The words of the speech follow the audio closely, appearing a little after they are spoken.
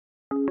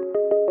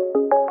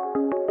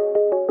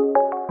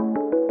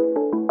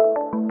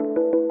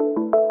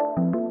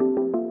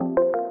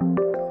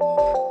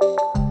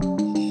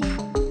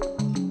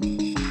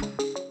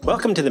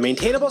Welcome to the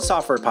Maintainable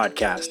Software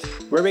Podcast,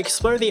 where we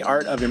explore the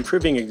art of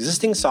improving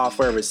existing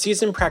software with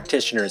seasoned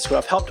practitioners who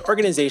have helped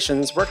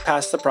organizations work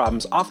past the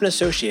problems often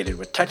associated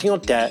with technical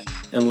debt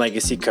and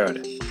legacy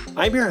code.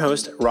 I'm your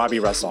host, Robbie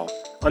Russell.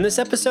 On this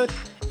episode,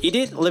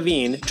 Idit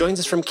Levine joins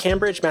us from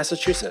Cambridge,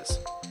 Massachusetts.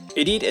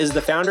 Idit is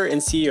the founder and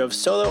CEO of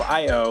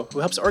Solo.io, who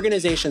helps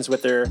organizations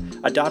with their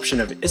adoption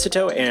of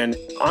Icito and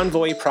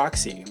Envoy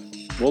Proxy.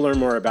 We'll learn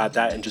more about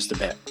that in just a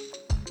bit.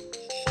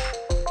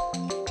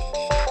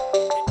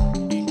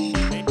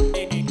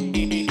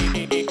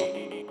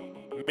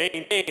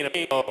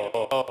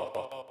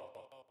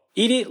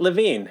 Idit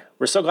Levine,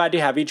 we're so glad to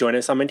have you join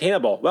us on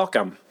Maintainable.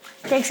 Welcome.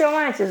 Thanks so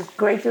much. It's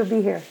great to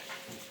be here.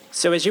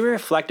 So as you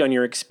reflect on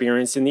your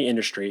experience in the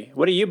industry,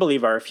 what do you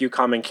believe are a few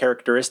common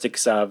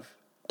characteristics of,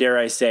 dare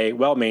I say,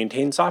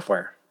 well-maintained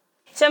software?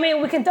 So,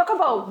 we can talk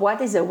about what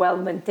is a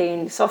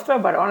well-maintained software,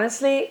 but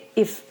honestly,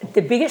 if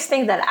the biggest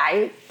thing that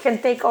I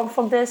can take on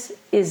from this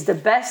is the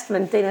best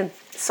maintained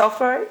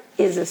software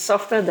is a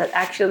software that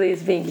actually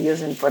is being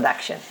used in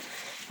production.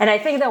 And I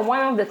think that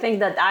one of the things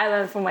that I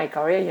learned from my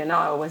career,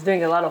 I was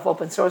doing a lot of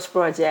open source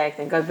projects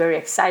and got very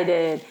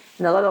excited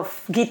and a lot of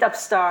GitHub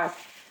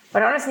stuff.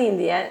 But honestly, in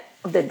the end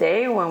of the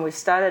day, when we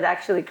started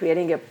actually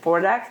creating a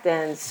product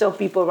and saw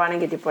people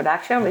running it in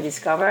production, we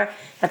discovered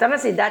that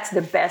honestly, that's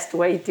the best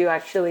way to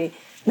actually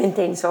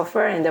maintain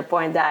software, and the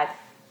point that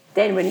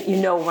then when you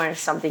know when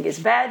something is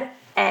bad.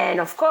 And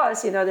of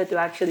course, in order to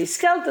actually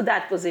scale to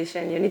that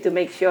position, you need to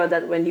make sure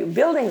that when you're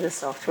building the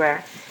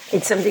software,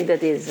 it's something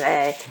that is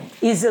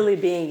easily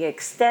being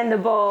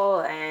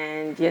extendable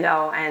and,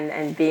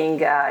 and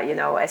being,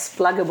 as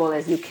pluggable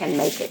as you can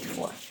make it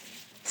for.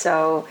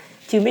 So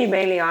to me,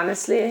 mainly,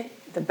 honestly,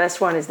 the best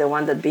one is the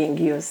one that's being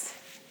used.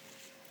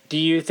 Do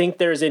you think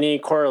there's any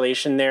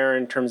correlation there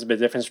in terms of the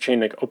difference between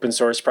like open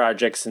source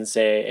projects and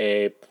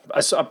say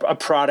a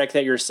product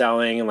that you're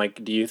selling? And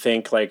do you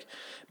think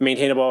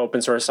maintainable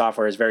open source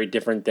software is very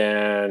different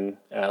than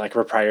a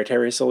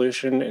proprietary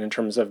solution in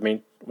terms of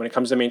when it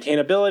comes to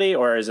maintainability,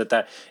 or is it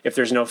that if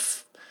there's no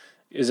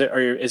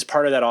is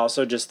part of that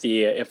also just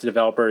if the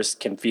developers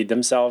can feed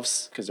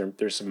themselves because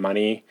there's some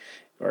money,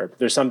 or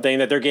there's something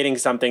that they're getting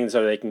something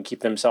so they can keep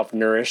themselves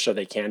nourished so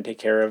they can take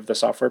care of the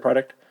software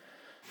product?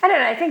 I don't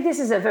know. I think this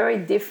is a very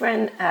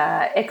different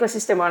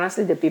ecosystem,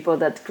 honestly, the people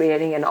that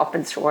creating an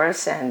open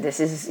source. And this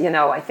is,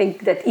 I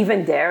think that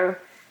even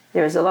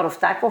there's a lot of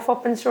type of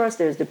open source.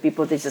 There's the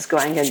people that just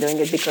going and doing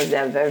it because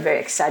they're very, very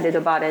excited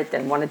about it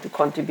and wanted to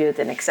contribute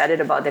and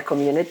excited about the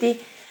community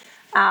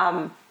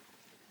and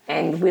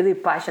really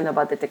passionate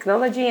about the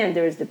technology. And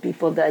there's the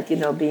people that,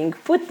 being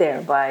put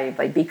there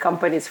by big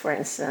companies, for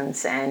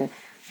instance, and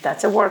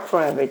that's a work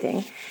for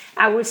everything.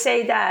 I would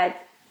say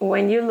that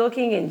when you're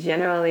looking in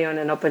generally on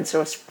an open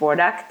source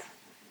product,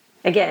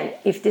 again,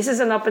 if this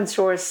is an open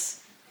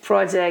source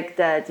project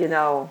that,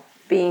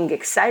 being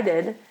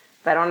excited,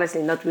 but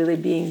honestly not really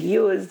being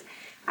used,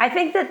 I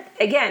think that,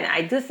 again,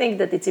 I do think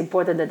that it's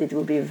important that it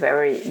will be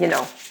very,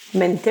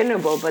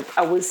 maintainable, but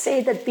I will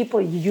say that people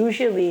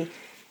usually,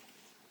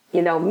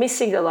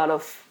 missing a lot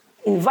of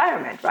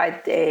environment,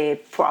 right,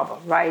 a problem,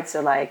 right?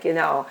 So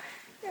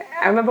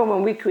I remember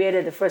when we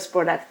created the first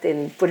product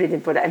and put it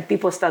in product, and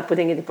people start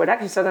putting it in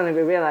production, suddenly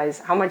we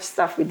realized how much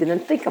stuff we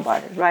didn't think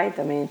about it, right?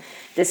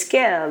 The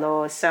scale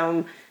or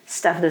some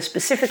stuff that's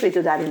specifically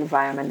to that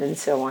environment and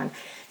so on.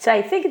 So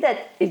I think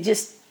that it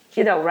just,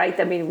 right?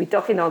 We're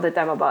talking all the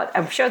time about,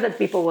 I'm sure that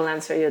people will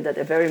answer you that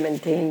a very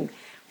maintained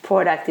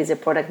product is a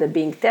product that's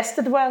being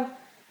tested well.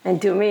 And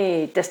to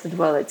me, tested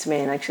well, it's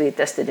actually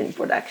tested in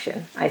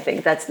production. I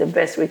think that's the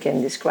best we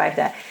can describe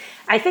that.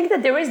 I think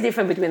that there is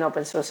difference between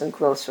open source and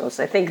closed source.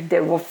 I think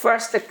there were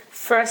first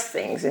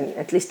things,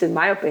 at least in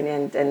my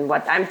opinion, and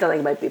what I'm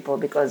telling my people,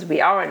 because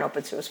we are an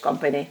open source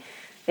company,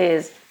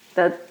 is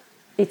that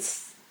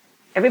it's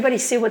everybody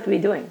see what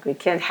we're doing. We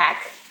can't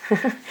hack,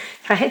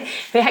 right?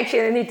 We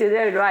actually need to do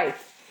it right.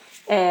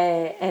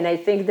 And I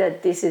think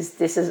that this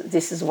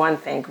is one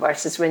thing.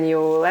 Versus when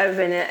you have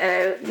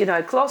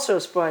a closed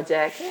source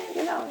project,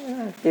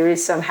 there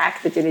is some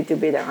hack that you need to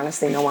be there.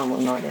 Honestly, no one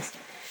will notice.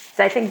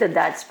 So I think that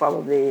that's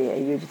probably a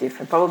huge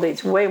difference. Probably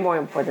it's way more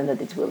important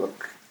that it will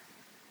look.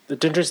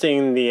 It's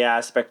interesting, the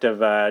aspect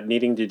of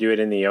needing to do it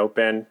in the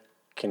open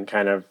can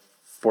kind of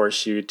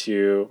force you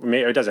to,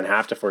 it doesn't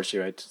have to force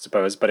you, I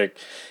suppose, but it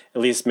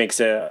at least adds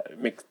a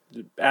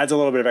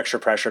little bit of extra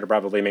pressure to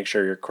probably make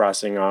sure you're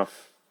crossing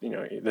off,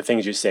 the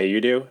things you say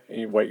you do,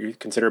 what you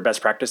consider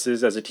best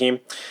practices as a team.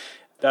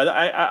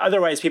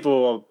 Otherwise,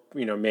 people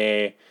will,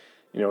 may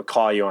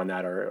call you on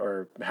that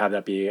or have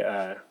that be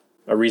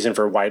a reason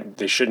for why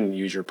they shouldn't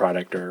use your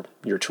product or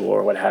your tool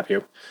or what have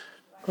you.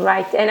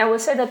 Right. And I would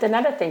say that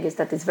another thing is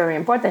that it's very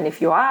important if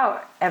you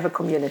have a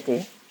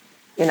community,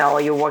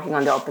 or you're working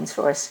on the open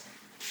source,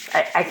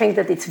 I think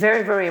that it's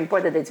very, very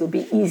important that it will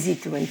be easy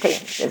to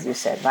maintain, as you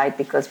said, right?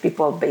 Because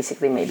people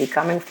basically may be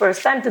coming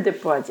first time to the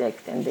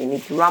project and they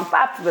need to ramp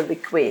up really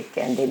quick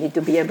and they need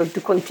to be able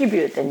to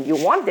contribute, and you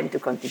want them to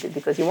contribute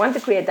because you want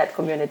to create that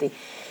community.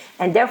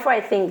 And therefore,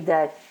 I think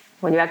that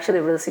when you actually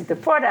releasing the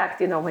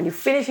product, when you're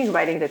finishing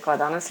writing the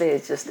code, honestly,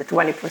 it's just the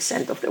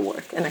 20% of the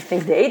work. And I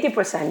think the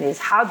 80% is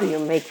how do you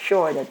make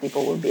sure that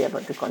people will be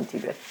able to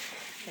contribute.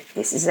 If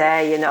this is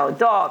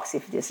docs,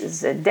 if this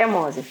is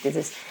demos, if this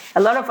is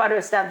a lot of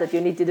other stuff that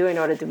you need to do in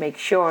order to make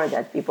sure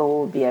that people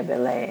will be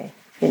able,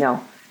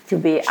 to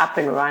be up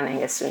and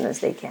running as soon as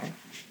they can.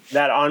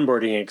 That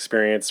onboarding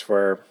experience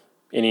for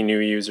any new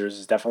users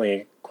is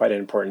definitely quite an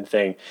important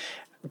thing.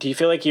 Do you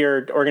feel like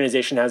your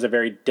organization has a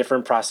very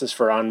different process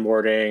for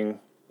onboarding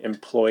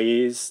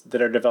employees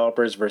that are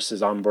developers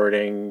versus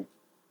onboarding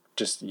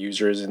just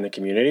users in the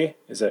community?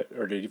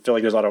 Or do you feel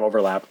like there's a lot of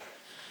overlap?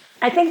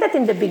 I think that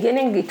in the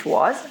beginning it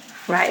was,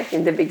 right?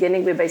 In the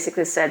beginning we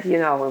basically said, we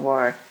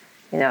were,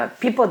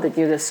 people that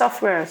use the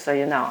software, so,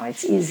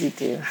 it's easy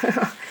to,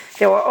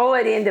 they were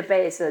already in the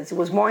base. So it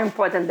was more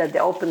important that the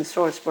open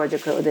source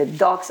project or the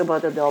docs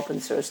about the open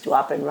source to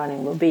up and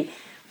running will be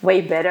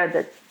way better,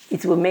 that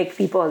it will make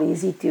people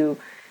easy to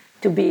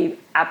be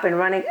up and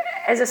running.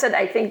 As I said,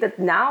 I think that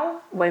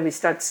now when we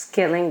start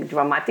scaling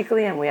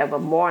dramatically and we have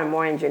more and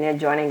more engineers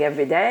joining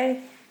every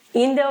day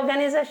in the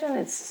organization,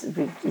 it's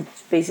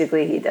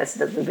basically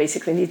that we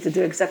basically need to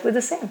do exactly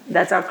the same.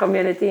 That's our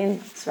community,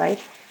 right?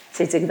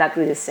 So it's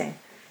exactly the same.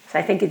 So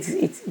I think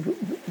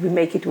we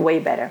make it way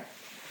better.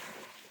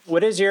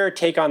 What is your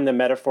take on the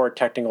metaphor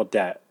technical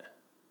debt?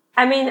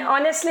 I mean,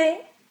 honestly,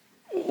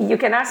 you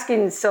can ask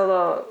in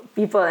solo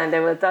people and they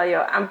will tell you,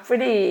 I'm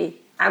pretty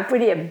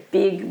a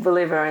big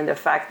believer in the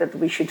fact that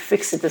we should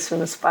fix it as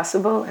soon as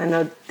possible and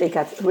not take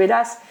it with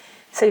us.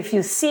 So if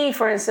you see,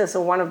 for instance,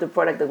 one of the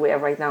products that we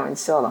have right now in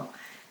Solo,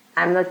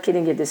 I'm not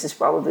kidding you, this is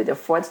probably the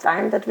 4th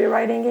time that we're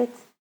writing it.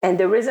 And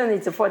the reason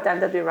it's the 4th time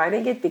that we're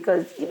writing it,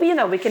 because, we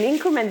can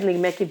incrementally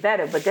make it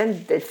better, but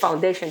then the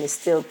foundation is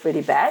still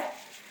pretty bad.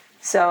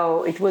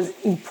 So it was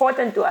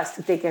important to us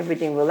to take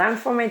everything we learned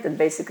from it and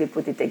basically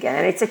put it again.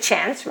 And it's a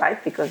chance,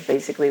 right? Because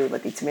basically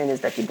what it means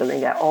is that you're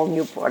building an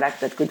all-new product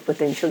that could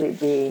potentially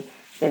be,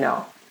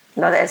 not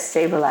as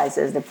stabilized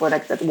as the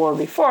product that was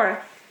before,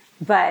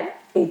 but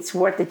it's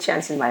worth the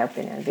chance in my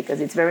opinion, because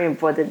it's very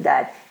important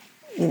that,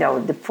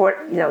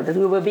 that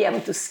we will be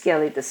able to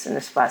scale it as soon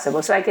as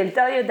possible. So I can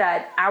tell you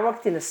that I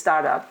worked in a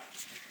startup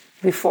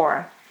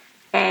before,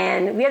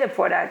 and we had a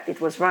product, it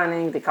was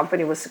running, the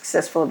company was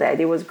successful, the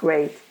idea was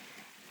great.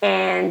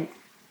 And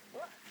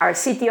our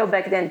CTO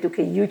back then took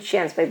a huge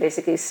chance by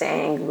basically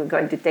saying, we're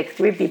going to take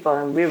 3 people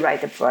and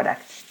rewrite the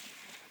product.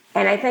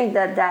 And I think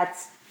that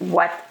that's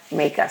what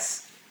make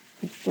us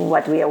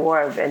what we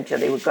were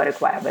eventually. We got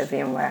acquired by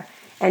VMware.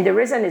 And the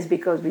reason is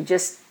because we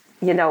just,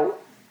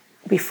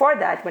 before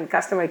that, when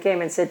customer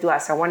came and said to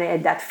us, I want to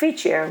add that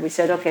feature, we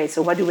said, okay,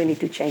 so what do we need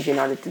to change in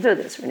order to do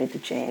this? We need to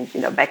change,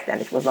 back then,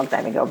 it was a long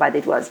time ago, but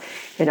it was,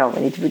 we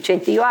need to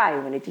change the UI,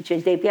 we need to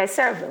change the API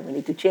server, we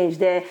need to change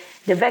the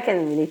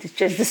backend, we need to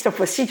change the store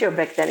procedure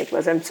back then, it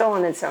was, and so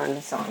on and so on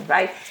and so on,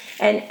 right?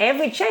 And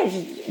every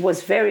change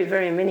was very,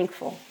 very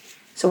meaningful.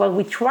 So what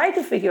we try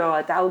to figure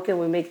out, how can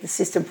we make the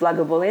system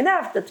pluggable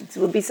enough that it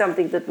will be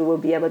something that we will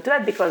be able to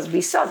add, because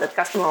we saw that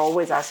customers are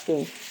always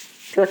asking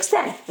to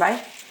extend, right?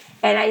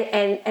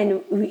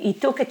 And he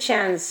took a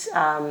chance,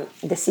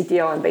 the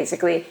CTO, and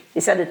basically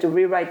decided to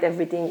rewrite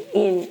everything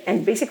in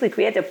and basically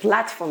create a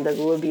platform that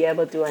we will be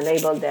able to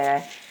enable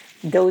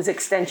those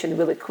extensions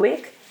really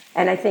quick.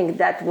 And I think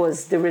that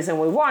was the reason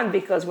we won,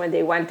 because when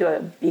they went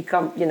to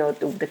become,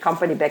 the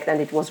company back then,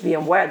 it was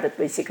VMware that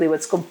basically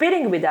was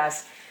competing with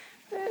us.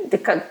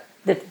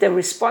 The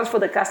response for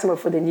the customer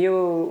for the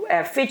new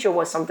feature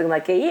was something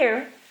like a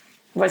year,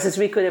 versus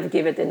we could have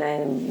given it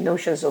in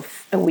notions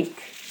of a week.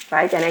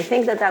 Right? And I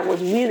think that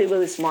was really,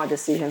 really smart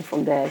decision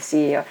from the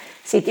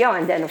CTO.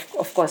 And then,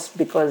 of course,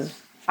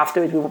 because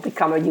after it will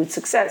become a huge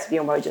success,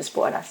 VMware just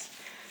bought us.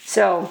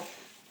 So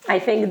I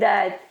think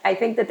that,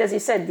 as you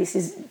said,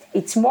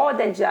 it's more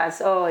than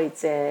just,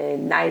 it's a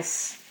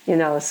nice,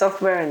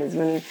 software and it's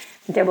been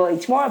stable.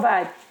 It's more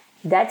about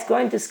that's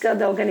going to scale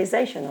the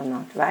organization or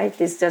not,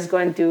 right? It's just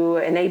going to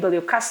enable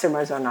your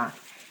customers or not.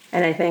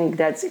 And I think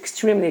that's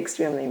extremely,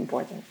 extremely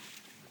important.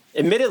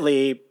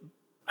 Admittedly,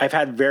 I've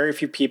had very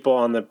few people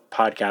on the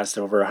podcast,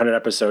 over 100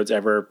 episodes,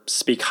 ever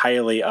speak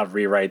highly of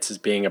rewrites as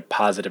being a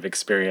positive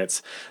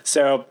experience.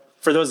 So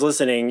for those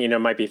listening,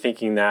 might be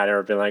thinking that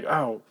or been like,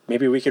 oh,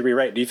 maybe we could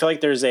rewrite. Do you feel like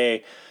there's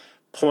a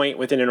point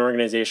within an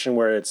organization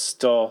where it's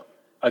still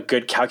a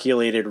good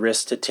calculated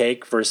risk to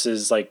take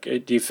versus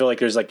do you feel like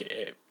there's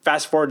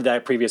fast forward to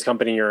that previous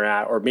company you're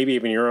at, or maybe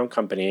even your own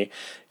company,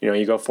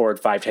 you go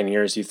forward 5-10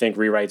 years, you think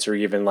rewrites are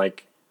even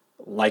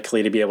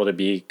likely to be able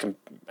to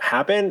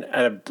happen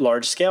at a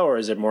large scale, or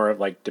is it more of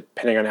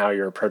depending on how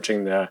you're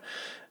approaching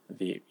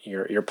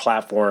your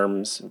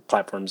platforms,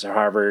 or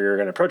however you're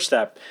going to approach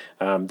that,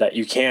 that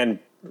you can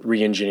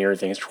re-engineer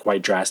things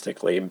quite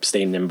drastically and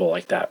stay nimble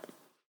like that?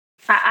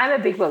 I'm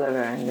a big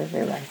believer in the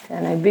rewrite,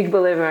 and I'm a big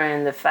believer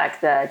in the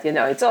fact that,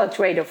 it's all a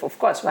trade-off, of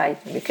course, right?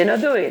 You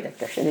cannot do it. The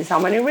question is how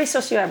many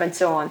resources you have and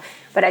so on.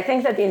 But I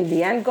think that in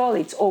the end goal,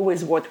 it's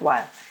always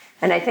worthwhile.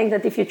 And I think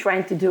that if you're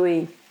trying to do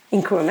it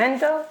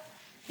incremental,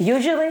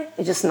 Usually,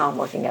 it's just not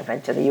working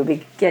eventually. You'll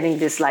be getting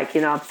this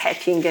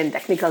patching and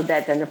technical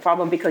debt and the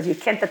problem because you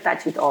can't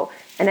attach it all.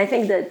 And I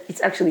think that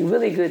it's actually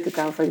really good to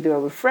kind of do a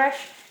refresh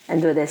and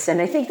do this.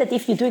 And I think that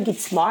if you're doing it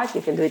smart,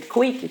 you can do it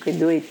quick, you can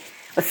do it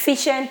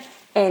efficient,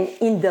 and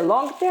in the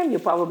long term, you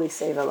probably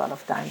save a lot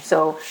of time.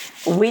 So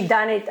we've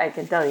done it, I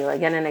can tell you,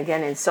 again and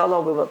again in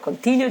Solo. We will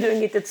continue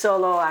doing it at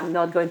Solo. I'm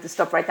not going to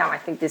stop right now. I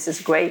think this is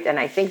great. And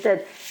I think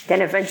that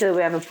then eventually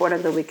we have a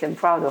product that we can be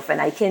proud of. And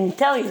I can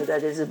tell you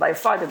that this is by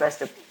far the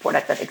best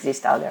product that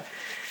exists out there.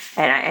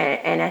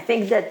 And I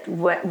think that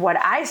what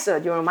I saw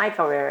during my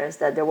career is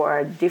that there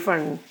were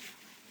different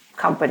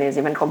companies,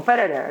 even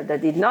competitors,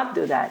 that did not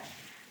do that.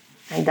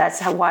 And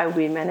that's why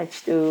we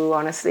managed to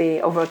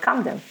honestly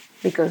overcome them,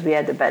 because we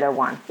had the better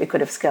one. We could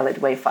have scaled it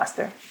way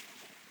faster.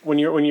 When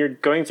you're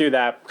going through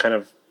that kind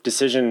of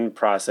decision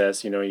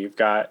process, you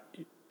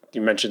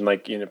mentioned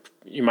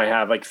you might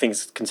have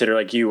things considered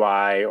like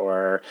UI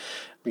or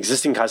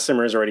existing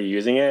customers already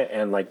using it,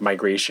 and like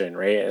migration,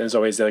 right? And it's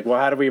always like, well,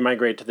 how do we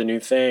migrate to the new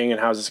thing, and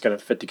how's this going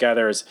to fit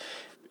together?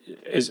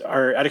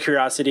 Out of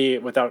curiosity,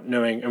 without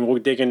knowing, and we'll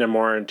dig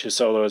more into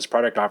Solo's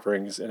product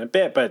offerings in a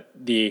bit, but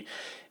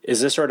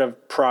is this sort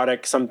of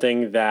product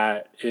something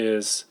that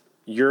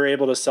you're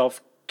able to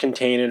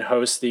self-contain and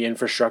host the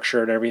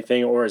infrastructure and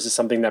everything, or is this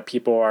something that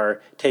people are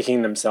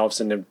taking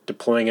themselves and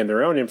deploying in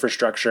their own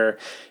infrastructure?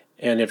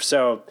 And if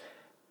so,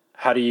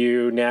 how do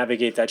you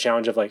navigate that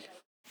challenge of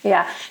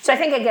Yeah, so I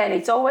think, again,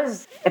 it's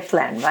always a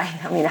plan,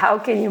 right? I mean, how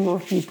can you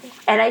move people?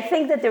 And I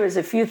think that there is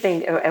a few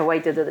things, a way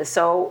to do this.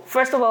 So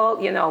first of all,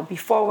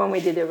 before when we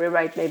did the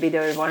rewrite, maybe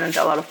there weren't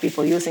a lot of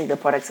people using the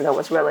product, so that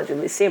was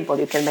relatively simple.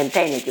 You can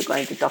maintain it. You're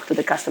going to talk to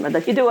the customer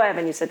that you do have,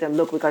 and you say to them,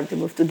 look, we're going to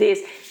move to this.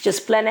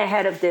 Just plan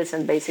ahead of this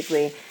and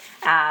basically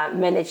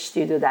manage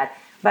to do that.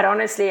 But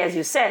honestly, as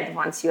you said,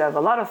 once you have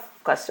a lot of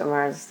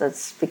customers,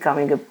 that's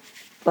becoming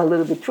a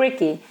little bit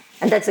tricky.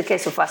 And that's the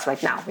case of us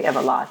right now. We have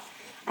a lot.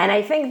 And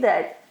I think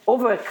that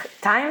over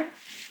time,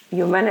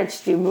 you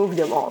manage to move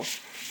them all.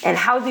 And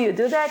how do you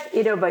do that?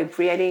 Either by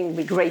creating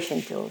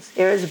migration tools,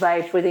 either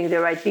by putting the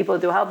right people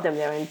to help them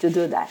there and to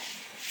do that.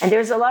 And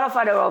there's a lot of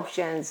other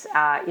options,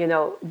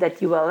 that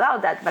you will allow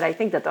that. But I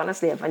think that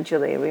honestly,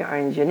 eventually, we are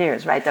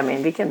engineers, right? I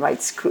mean, we can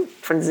write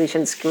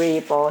transition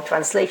script or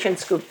translation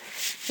script,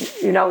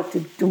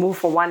 to move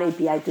from one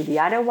API to the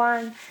other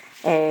one.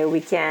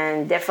 We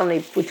can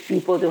definitely put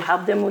people to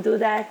help them do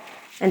that.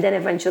 And then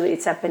eventually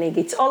it's happening.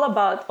 It's all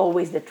about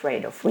always the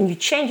trade-off. When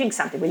you're changing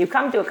something, when you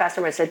come to a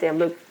customer and say to them,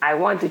 look, I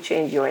want to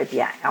change your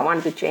API. I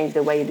want to change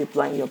the way you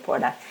deploy your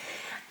product.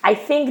 I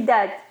think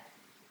that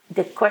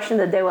the question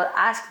that they will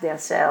ask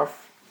themselves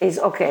is,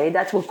 okay,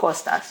 that will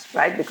cost us,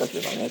 right? Because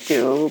we will need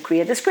to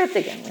create a script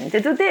again. We need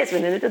to do this,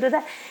 we need to do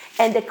that.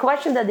 And the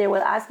question that they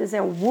will ask is,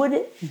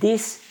 would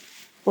this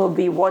will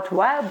be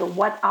worthwhile,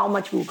 but how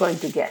much we're going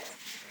to get?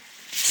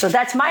 So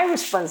that's my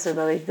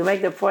responsibility, to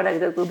make the product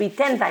that will be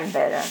 10 times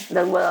better,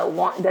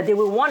 that they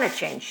will want to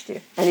change to,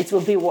 and it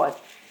will be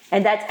what.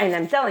 And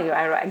I'm telling you,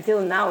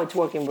 until now, it's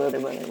working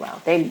really, really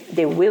well.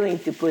 They're willing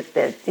to put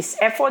this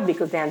effort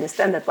because they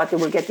understand that what they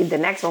will get in the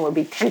next one will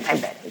be 10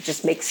 times better. It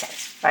just makes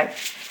sense, right?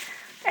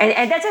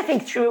 And that's, I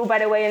think, true, by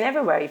the way, and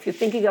everywhere. If you're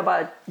thinking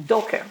about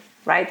Docker,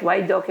 right?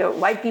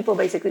 Why people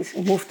basically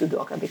moved to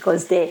Docker?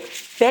 Because the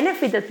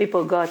benefit that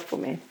people got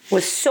from it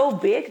was so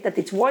big that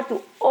it's worth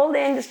to all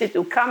the industry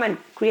to come and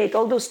create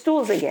all those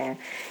tools again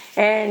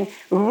and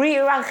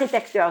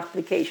re-architect their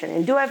application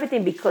and do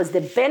everything, because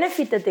the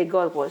benefit that they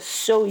got was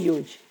so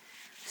huge.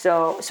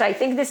 So I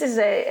think this is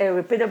a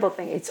repeatable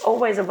thing. It's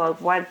always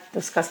about what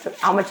those customers,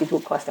 how much it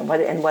will cost them,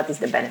 and what is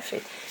the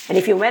benefit. And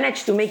if you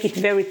manage to make it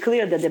very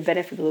clear that the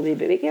benefit will be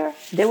bigger,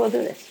 they will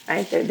do this,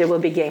 right? There will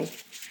be game.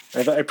 I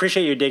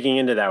appreciate you digging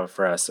into that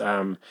for us.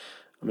 I'm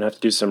gonna have to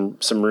do some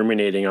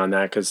ruminating on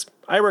that, because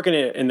I work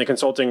in the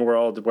consulting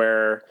world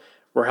where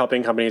we're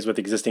helping companies with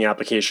existing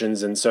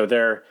applications, and so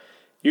they're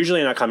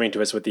usually not coming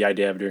to us with the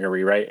idea of doing a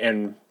rewrite,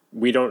 and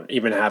we don't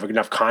even have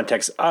enough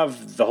context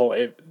of the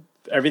whole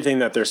everything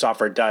that their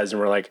software does, and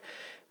we're like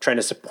trying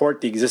to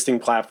support the existing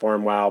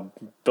platform while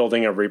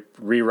building a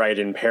rewrite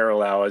in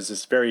parallel is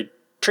this very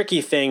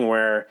tricky thing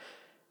where,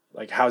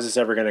 like, how is this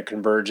ever going to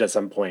converge at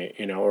some point,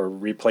 or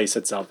replace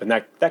itself? And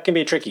that can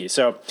be tricky.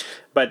 So,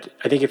 but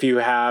I think if you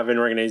have an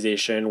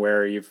organization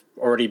where you've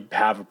already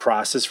have a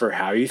process for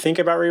how you think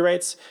about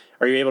rewrites,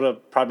 are you able to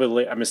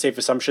probably, I'm a safe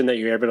assumption that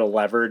you're able to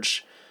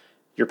leverage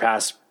your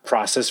past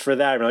process for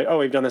that? You're like, oh,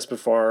 we've done this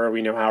before.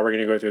 We know how we're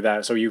going to go through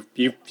that. So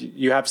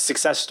you have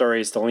success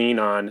stories to lean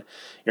on.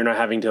 You're not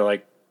having to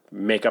like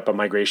make up a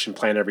migration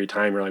plan every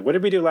time. You're like, what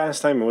did we do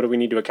last time? And what do we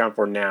need to account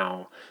for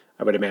now?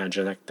 I would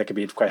imagine that could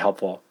be quite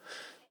helpful.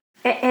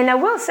 And I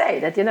will say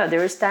that,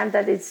 there is time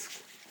that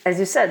it's, as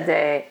you said,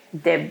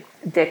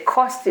 the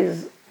cost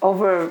is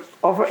over,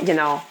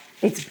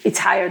 it's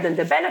higher than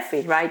the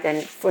benefit, right?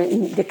 And for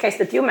in the case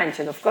that you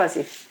mentioned, of course,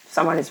 if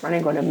someone is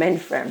running on a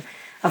mainframe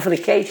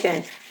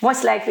application,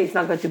 most likely it's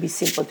not going to be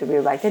simple to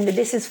rewrite. And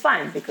this is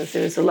fine, because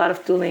there is a lot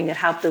of tooling and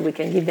help that we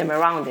can give them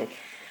around it.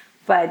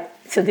 But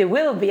so there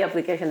will be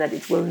application that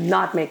it will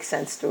not make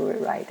sense to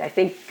rewrite. I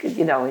think,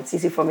 it's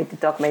easy for me to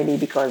talk maybe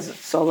because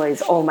Solo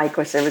is all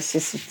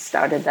microservices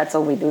started. That's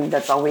all we do.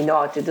 That's all we know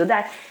how to do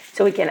that.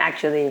 So we can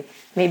actually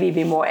maybe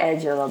be more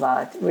agile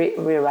about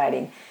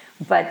rewriting.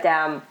 But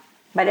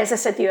as I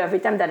said to you, every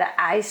time that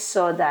I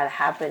saw that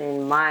happen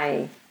in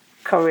my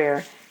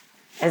career,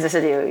 as I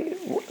said to you,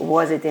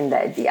 was it in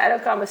the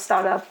Idlecom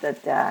startup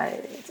that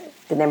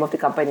the name of the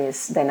company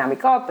is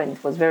Dynamic Op, and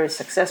it was very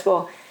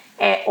successful,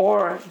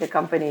 or the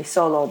company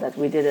Solo that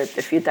we did it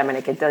a few times, and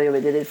I can tell you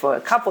we did it for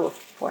a couple of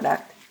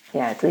products,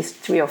 at least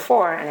 3 or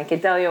 4, and I can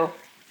tell you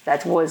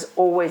that was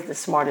always the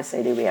smartest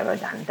idea we ever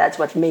done. That's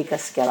what make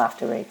us scale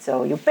after it.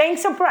 So you're paying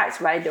some price,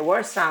 right? There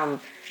were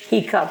some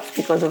hiccups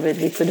because of it.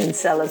 We couldn't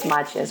sell as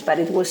much but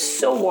it was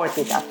so worth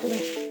it after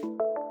it.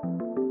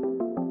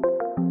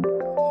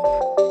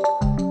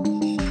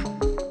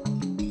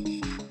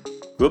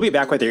 We'll be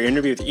back with your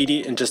interview with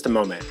Edie in just a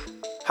moment.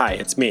 Hi,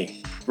 it's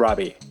me,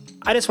 Robbie.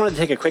 I just wanted to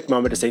take a quick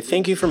moment to say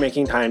thank you for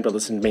making time to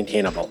listen to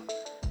Maintainable.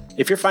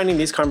 If you're finding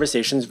these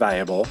conversations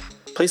valuable,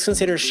 please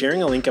consider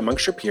sharing a link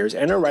amongst your peers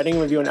and or writing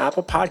a review on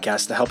Apple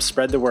Podcasts to help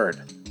spread the word.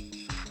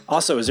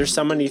 Also, is there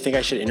someone you think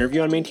I should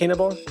interview on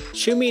Maintainable?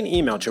 Shoot me an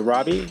email to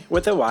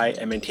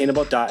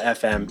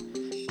robbie@maintainable.fm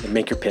and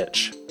make your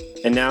pitch.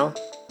 And now,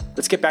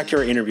 let's get back to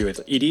our interview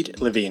with Edie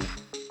Levine.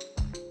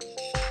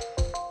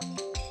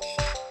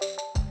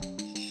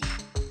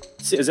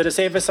 Is it a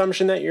safe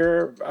assumption that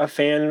you're a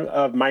fan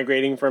of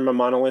migrating from a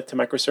monolith to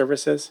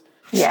microservices?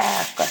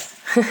 Yeah, of course.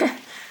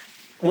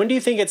 When do you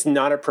think it's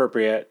not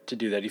appropriate to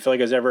do that? Do you feel like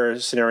there's ever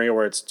a scenario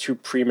where it's too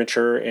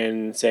premature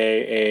in,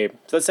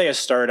 let's say a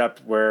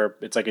startup where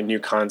it's like a new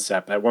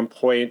concept? At one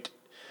point,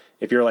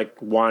 if you're like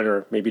one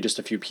or maybe just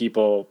a few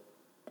people,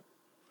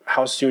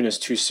 how soon is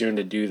too soon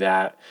to do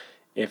that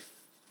if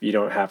you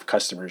don't have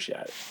customers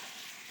yet?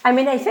 I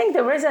mean, I think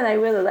the reason I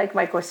really like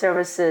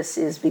microservices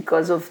is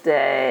because of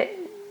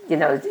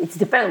it's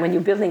dependent when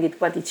you're building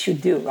it, what it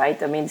should do,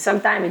 right? I mean,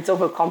 sometimes it's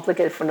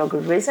overcomplicated for no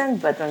good reason,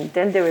 but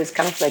then there is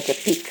kind of like a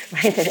peak,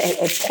 right?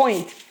 A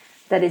point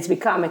that it's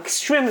become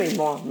extremely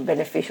more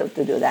beneficial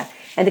to do that.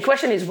 And the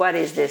question is, what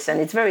is this?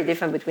 And it's very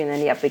different between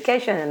any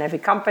application and every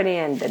company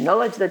and the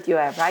knowledge that you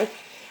have, right?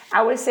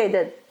 I would say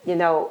that,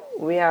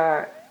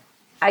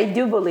 I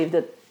do believe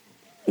that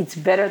it's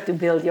better to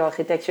build your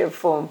architecture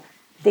from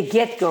the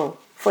get-go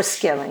for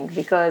scaling,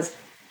 because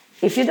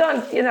if you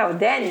don't,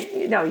 then,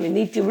 you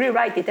need to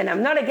rewrite it. And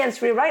I'm not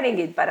against rewriting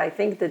it, but I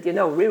think that,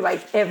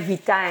 rewrite every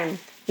time,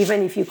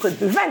 even if you could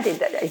prevent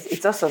it,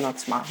 it's also not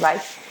smart,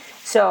 right?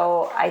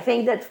 So I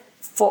think that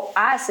for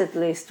us, at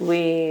least,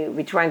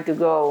 we're trying to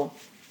go,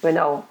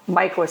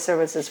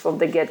 microservices from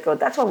the get-go.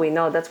 That's what we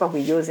know. That's what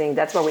we're using.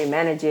 That's what we're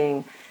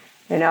managing.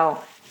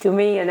 To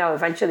me,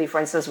 eventually, for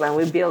instance, when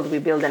we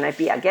build an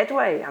API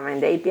gateway. I mean,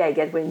 the API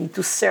gateway need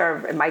to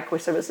serve a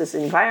microservices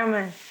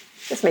environment.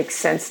 It just makes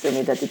sense to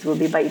me that it will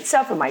be by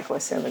itself a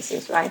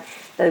microservices, right?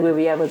 That we'll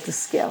be able to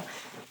scale.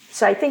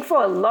 So I think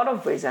for a lot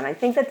of reasons, I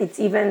think that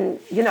it's even,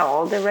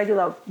 all the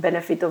regular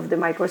benefit of the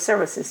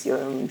microservices.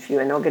 If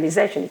you're an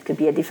organization, it could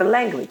be a different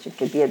language. It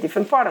could be a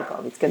different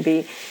protocol. It can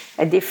be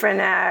a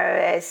different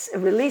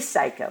release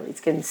cycle.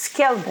 It can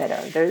scale better.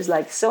 There's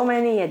like so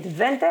many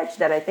advantages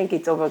that I think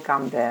it's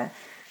overcome the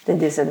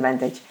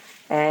disadvantage.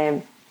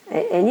 And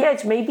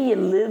it may be a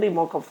little bit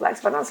more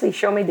complex, but honestly,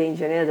 show me the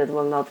engineer that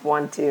will not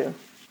want to,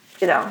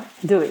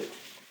 do it.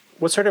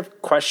 What sort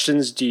of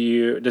questions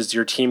does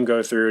your team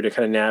go through to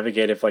kind of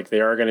navigate if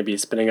they are going to be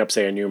spinning up,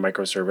 say, a new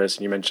microservice?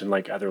 And you mentioned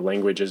other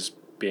languages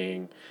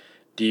being.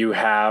 Do you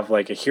have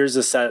here's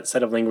a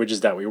set of languages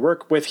that we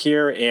work with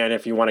here, and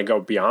if you want to go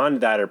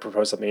beyond that or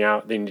propose something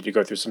out, they need to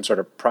go through some sort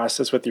of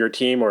process with your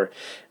team, or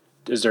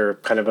is there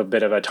kind of a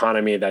bit of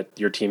autonomy that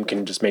your team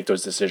can just make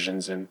those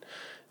decisions and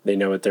they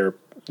know what their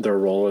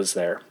role is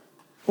there?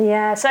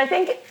 Yeah, so I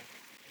think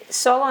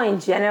Solo in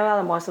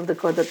general, most of the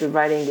code that we're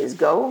writing is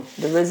Go.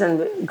 The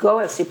reason Go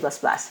is C++.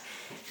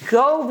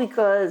 Go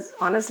because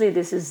honestly,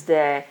 this is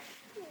the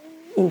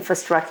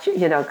infrastructure,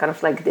 kind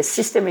of like the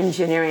system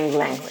engineering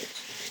language.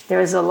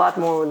 There is a lot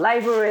more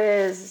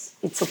libraries.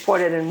 It's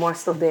supported in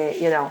most of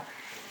the,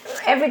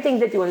 everything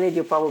that you will need,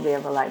 you probably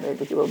have a library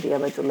that you will be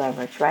able to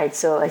leverage, right?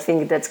 So I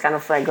think that's kind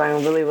of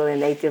going really, really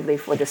natively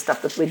for the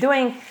stuff that we're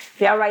doing.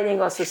 We are writing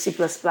also C++,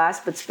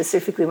 but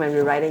specifically when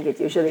we're writing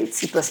it, usually it's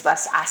C++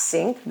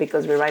 async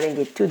because we're writing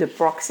it to the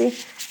proxy,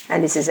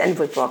 and this is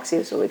Envoy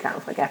proxy, so we kind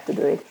of have to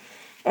do it.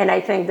 And I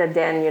think that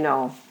then,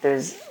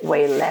 there's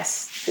way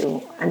less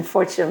to,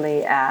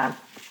 unfortunately,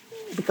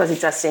 because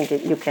it's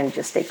async, you can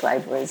just take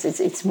libraries.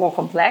 It's more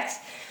complex.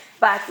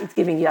 But it's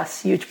giving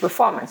us huge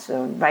performance,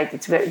 right?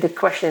 The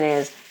question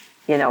is,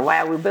 why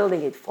are we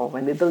building it for?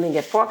 When we're building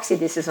a proxy,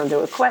 this is on the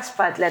request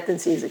part.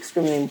 Latency is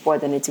extremely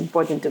important. It's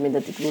important to me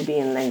that it will be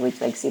in language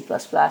like C++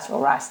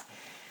 or Rust.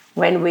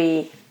 When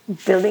we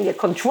building a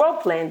control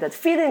plane that's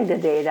feeding the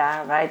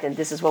data, right? And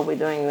this is what we're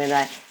doing with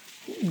that.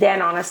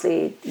 Then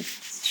honestly, it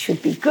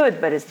should be good,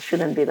 but it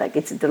shouldn't be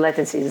the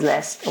latency is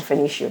less of an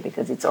issue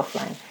because it's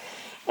offline.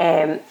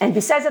 And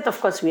besides that, of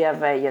course, we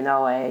have a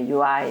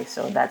UI,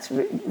 so that's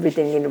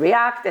written in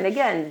React. And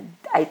again,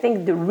 I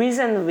think the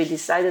reason we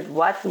decided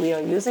what we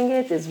are using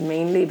it is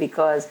mainly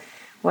because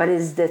what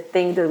is the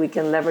thing that we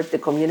can leverage the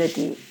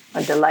community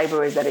and the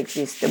libraries that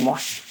exist the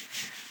most.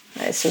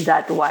 So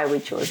that's why we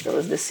chose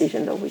those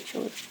decisions that we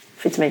chose,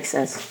 if it makes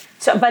sense.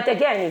 So, but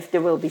again, if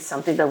there will be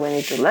something that we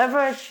need to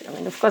leverage, I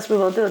mean, of course we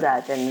will do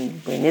that.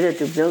 And we needed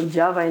to build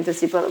Java into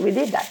C++. We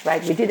did that,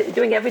 right? We did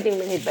doing everything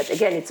we need. But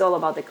again, it's all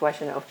about the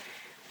question of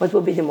what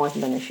will be the most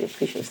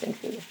beneficial thing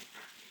to do.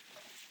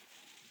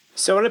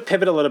 So I want to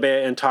pivot a little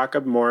bit and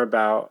talk more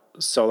about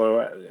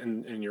Solo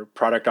and your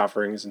product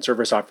offerings and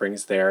service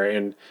offerings there.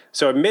 And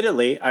so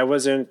admittedly, I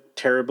wasn't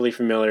terribly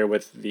familiar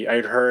with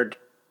I'd heard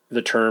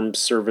the term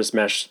service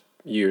mesh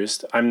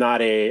used. I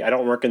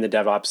don't work in the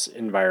DevOps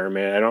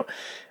environment.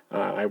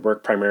 I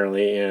work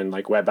primarily in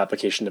like web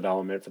application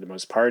development for the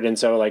most part. And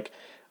so like,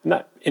 I'm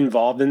not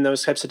involved in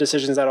those types of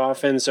decisions that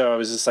often. So I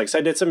was just like, so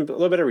I did a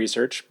little bit of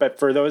research, but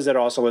for those that are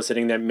also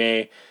listening that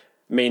may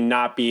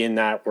not be in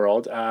that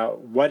world,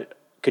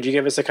 could you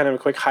give us a kind of a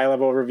quick high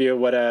level overview of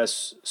what a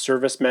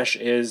service mesh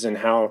is and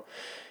how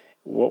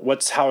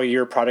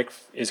your product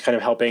is kind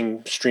of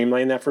helping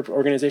streamline that for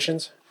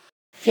organizations?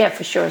 Yeah,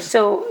 for sure.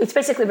 So it's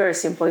basically very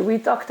simple. We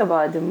talked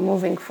about the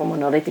moving from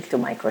monolithic to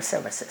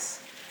microservices.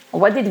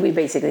 What did we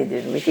basically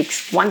do? We took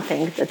one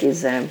thing that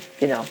is,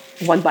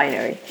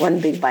 one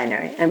big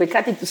binary, and we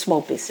cut it to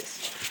small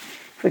pieces.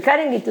 If we're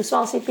cutting it to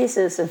small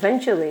pieces,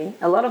 eventually,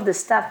 a lot of the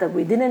stuff that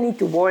we didn't need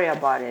to worry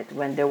about it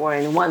when they were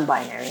in one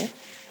binary,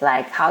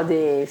 like how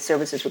the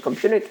services will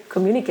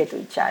communicate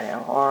to each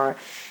other, or,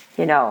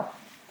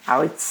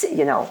 how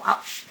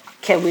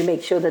can we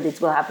make sure that it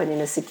will happen in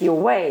a secure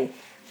way,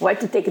 where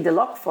to take the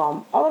lock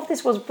from, all of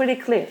this was pretty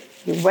clear.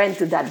 You went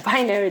to that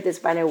binary, this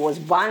binary was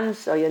one,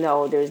 so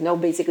there's no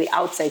basically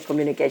outside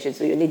communication,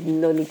 so you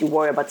no need to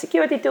worry about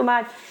security too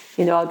much,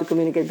 you know how to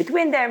communicate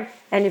between them,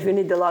 and if you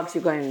need the logs,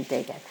 you're going to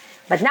take it.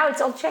 But now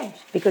it's all changed,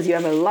 because you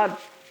have a lot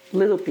of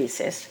little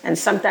pieces, and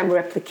sometimes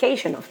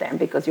replication of them,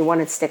 because you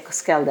want to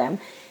scale them,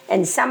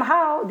 and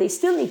somehow they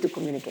still need to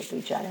communicate to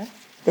each other.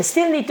 They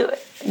still need to,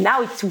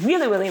 now it's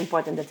really, really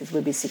important that it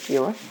will be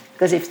secure,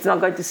 because if it's not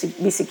going to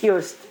be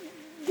secure,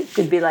 it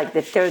could be like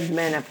the third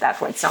man attack,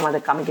 right? Someone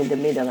coming in the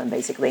middle and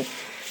basically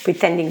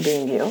pretending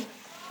being you.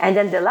 And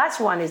then the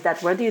last one is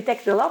that where do you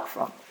take the log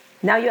from?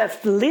 Now you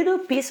have little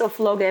piece of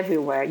log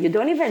everywhere. You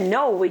don't even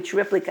know which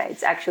replica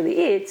it's actually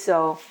it,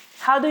 so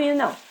how do you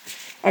know?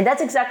 And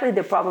that's exactly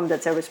the problem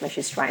that Service Mesh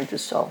is trying to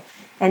solve.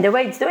 And the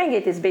way it's doing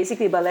it is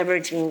basically by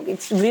leveraging,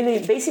 it's really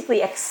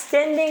basically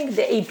extending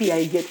the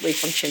API gateway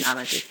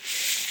functionality.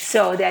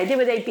 So the idea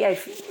with API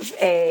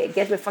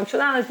gateway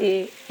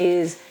functionality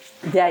is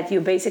that you're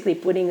basically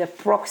putting a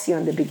proxy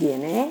on the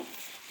beginning,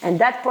 and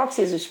that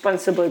proxy is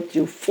responsible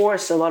to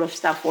force a lot of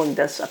stuff on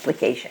this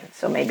application.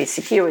 So maybe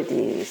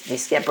security, is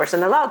this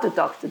person allowed to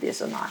talk to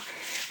this or not?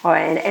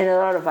 And a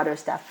lot of other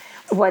stuff.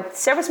 What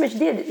Service Mesh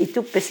did, it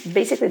took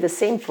basically the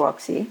same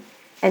proxy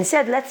and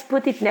said, let's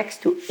put it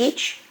next to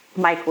each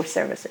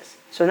microservices.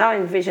 So now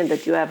envision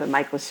that you have a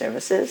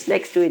microservices.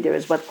 Next to it, there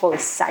is what's called a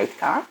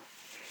sidecar.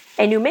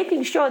 And you're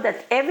making sure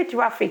that every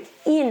traffic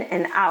in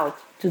and out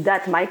to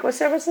that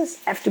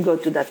microservices have to go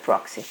to that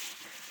proxy.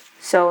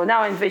 So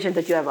now envision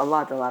that you have a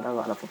lot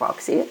of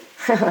proxy,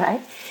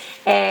 right?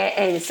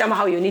 And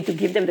somehow you need to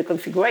give them the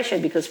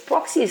configuration, because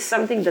proxy is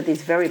something that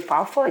is very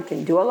powerful. It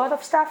can do a lot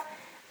of stuff,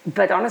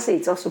 but honestly,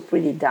 it's also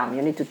pretty dumb.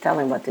 You need to tell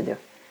them what to do.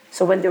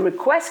 So when the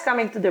request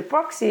coming to the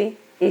proxy,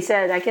 he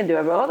said, I can do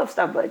a lot of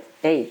stuff, but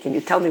hey, can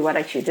you tell me what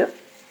I should do?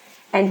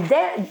 And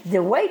then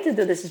the way to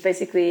do this is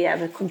basically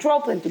have a control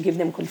plane to give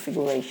them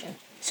configuration.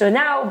 So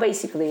now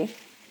basically,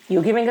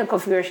 you're giving a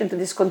configuration to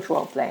this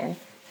control plane,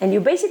 and you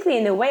basically,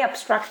 in a way,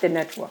 abstract the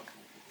network.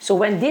 So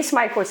when this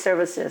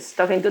microservices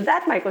talking to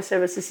that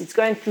microservices, it's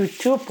going through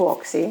two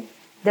proxy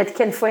that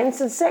can, for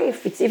instance, say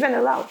if it's even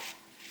allowed.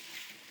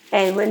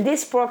 And when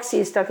this proxy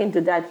is talking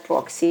to that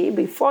proxy,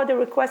 before the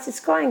request is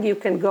going, you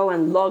can go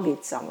and log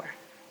it somewhere,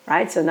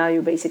 right? So now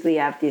you basically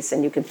have this,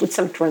 and you can put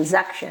some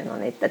transaction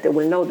on it that they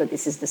will know that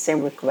this is the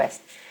same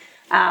request.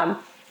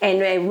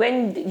 And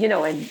when,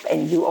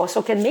 and you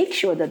also can make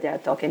sure that they are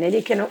talking, and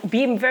you can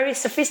be very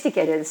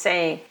sophisticated in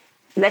saying,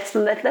 let's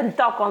let them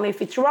talk only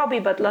if it's Robbie,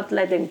 but not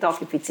let them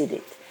talk if it's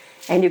Edith.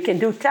 And you can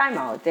do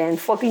timeout and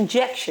fault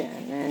injection,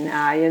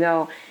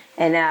 and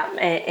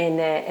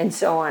and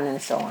so on and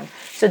so on.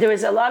 So there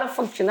is a lot of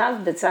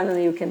functionality that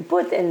suddenly you can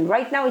put, and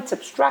right now it's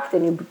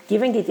abstracted, and you're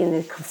giving it in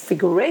a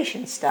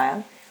configuration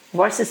style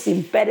versus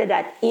embedded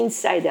that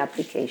inside the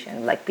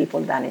application, like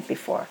people done it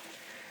before.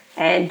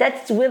 And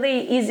that's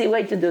really easy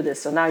way to do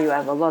this. So now you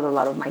have a lot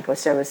of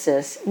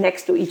microservices.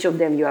 Next to each of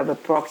them, you have a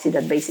proxy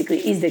that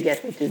basically is the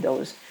gateway to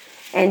those.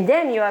 And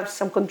then you have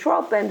some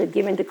control plane that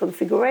given the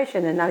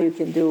configuration, and now you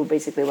can do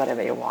basically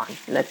whatever you want.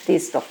 Let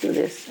this talk to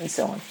this, and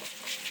so on.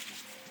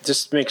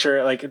 Just make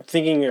sure, like,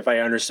 thinking if I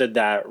understood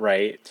that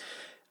right.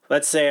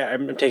 Let's say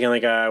I'm taking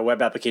like a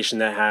web application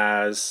that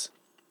has,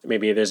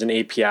 maybe there's an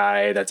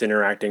API that's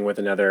interacting with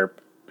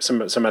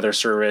some other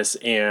service,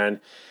 and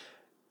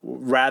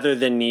rather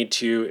than need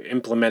to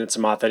implement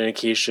some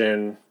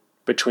authentication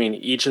between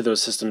each of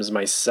those systems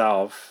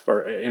myself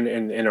or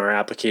in our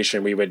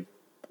application, we would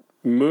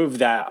move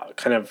that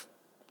kind of,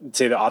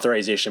 say, the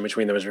authorization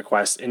between those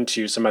requests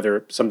into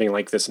something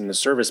like this in the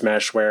service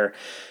mesh, where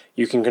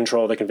you can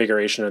control the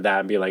configuration of that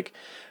and be like,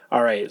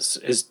 all right,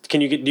 do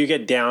you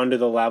get down to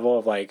the level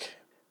of like,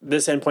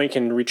 this endpoint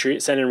can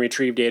send and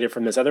retrieve data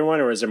from this other one,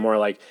 or is it more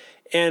like,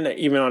 and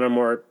even on a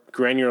more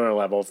granular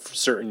level, for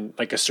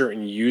a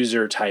certain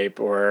user type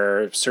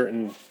or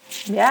certain?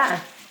 Yeah,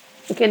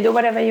 you can do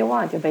whatever you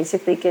want. You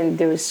basically can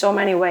do so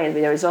many ways.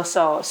 There is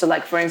also, so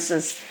like for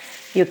instance,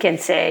 you can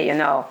say,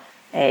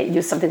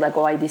 use something like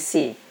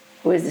OIDC.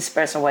 Who is this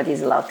person? What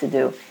he's allowed to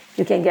do?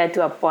 You can get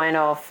to a point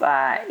of,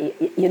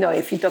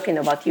 if you're talking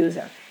about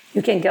user,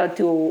 you can go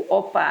to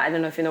OPA. I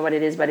don't know if you know what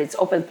it is, but it's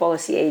Open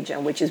Policy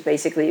Agent, which is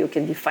basically you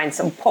can define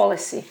some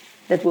policy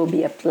that will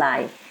be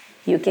applied.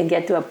 You can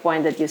get to a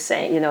point that you're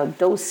saying,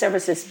 those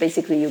services,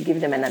 basically you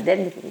give them an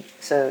identity.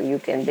 So you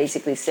can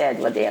basically say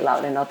what they're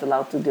allowed and not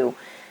allowed to do.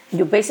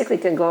 You basically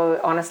can go,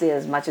 honestly,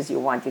 as much as you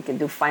want. You can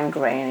do fine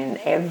grain in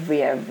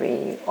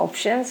every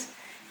options.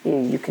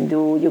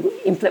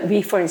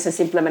 We, for instance,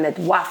 implemented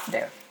WAF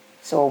there.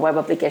 So Web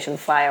Application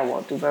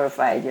Firewall to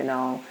verify,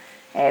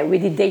 we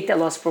did data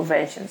loss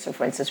prevention. So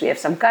for instance, we have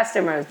some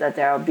customers that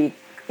are big,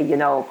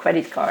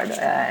 credit card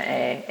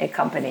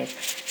companies.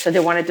 So they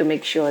wanted to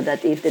make sure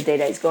that if the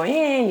data is going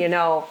in,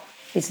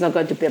 it's not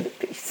going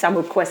to some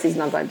request is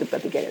not going to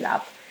propagate it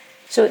up.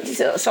 So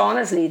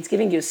honestly, it's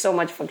giving you so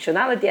much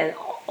functionality and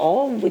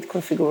all with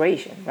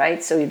configuration,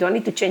 right? So you don't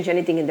need to change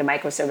anything in the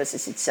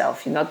microservices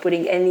itself. You're not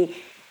putting any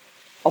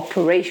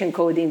operation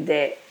code in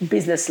the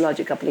business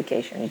logic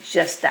application. It's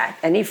just that.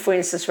 And if, for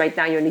instance, right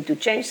now you need to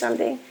change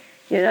something,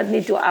 you don't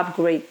need to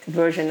upgrade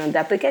version on the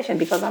application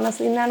because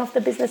honestly, none of the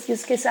business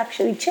use cases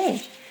actually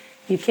change.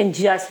 You can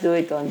just do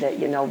it on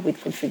the, with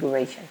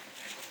configuration.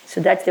 So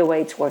that's the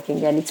way it's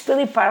working. And it's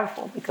really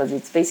powerful because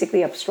it's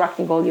basically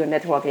abstracting all your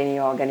network in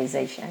your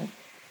organization.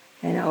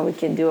 We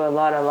can do a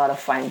lot of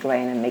fine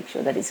grain and make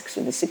sure that it's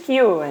extremely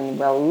secure and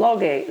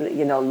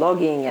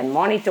logging and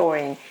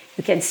monitoring.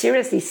 You can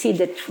seriously see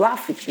the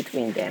traffic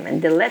between them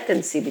and the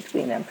latency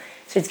between them.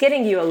 So it's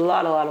getting you a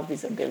lot of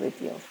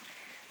visibility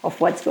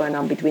of what's going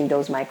on between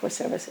those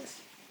microservices.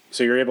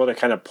 So you're able to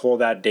kind of pull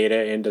that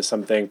data into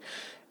some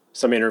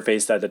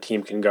interface that the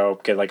team can go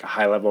get like a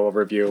high level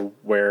overview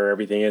where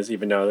everything is,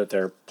 even though that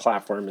their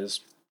platform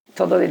is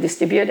totally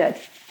distributed.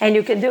 And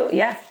you can do,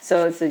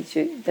 so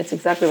that's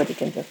exactly what you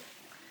can do.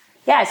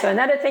 Yeah, so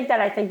another thing that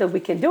I think that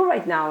we can do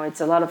right now, it's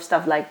a lot of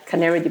stuff like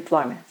canary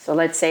deployment. So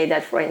let's say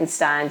that, for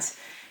instance,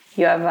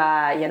 you have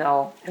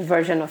a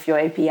version of your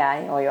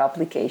API or your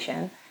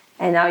application,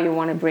 and now you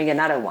want to bring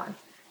another one,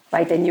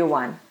 right, a new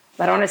one.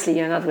 But honestly,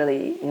 you're not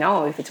really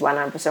know if it's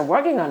 100%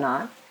 working or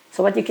not.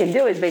 So what you can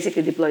do is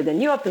basically deploy the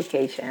new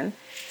application,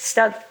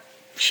 start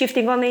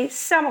shifting only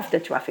some of the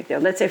traffic there,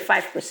 let's say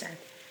 5%.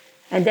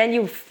 And then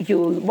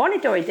you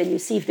monitor it and you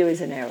see if there is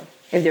an error.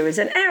 If there is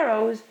an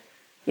error,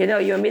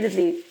 you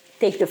immediately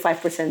take the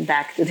 5%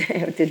 back to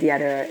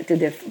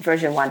the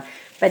version 1.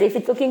 But if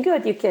it's looking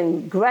good, you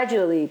can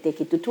gradually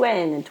take it to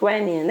 20 and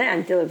 20 and then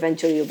until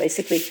eventually you're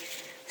basically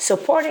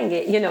supporting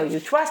it, you're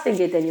trusting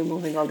it and you're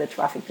moving all the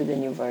traffic to the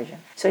new version.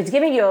 So it's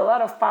giving you a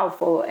lot of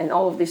powerful, and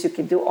all of this you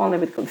can do only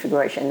with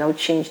configuration, no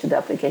change to the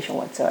application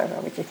whatsoever,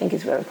 which I think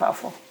is very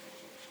powerful.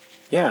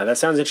 Yeah, that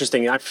sounds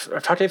interesting.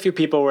 I've talked to a few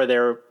people where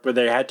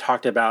they had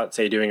talked about,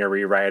 say, doing a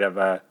rewrite of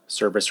a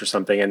service or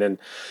something, and then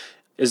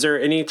is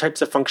there any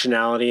types of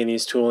functionality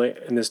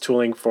in this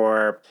tooling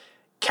for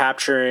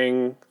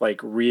capturing like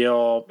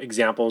real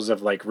examples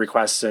of like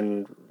requests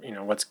and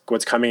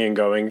what's coming and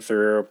going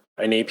through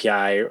an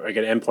API or like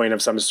an endpoint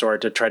of some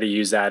sort to try to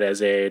use that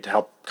to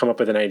help come up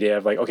with an idea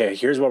of like, okay,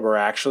 here's what we're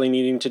actually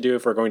needing to do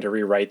if we're going to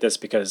rewrite this,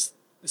 because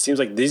it seems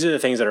like these are the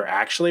things that are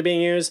actually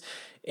being used,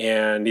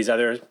 and these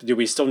other, do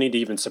we still need to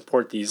even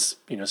support these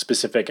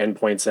specific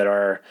endpoints that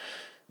are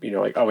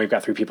like, oh, we've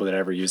got 3 people that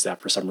ever use that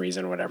for some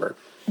reason or whatever.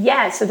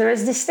 Yeah, so there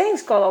is this thing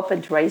called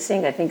Open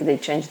Tracing. I think they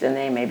changed the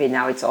name. Maybe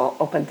now it's all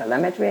Open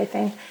Telemetry, I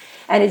think.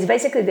 And it's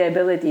basically the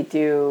ability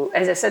to,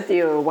 as I said to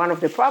you, one of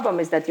the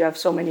problems is that you have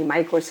so many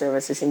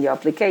microservices in your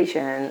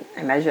application.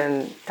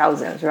 Imagine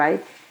thousands,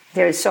 right?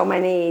 There is so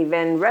many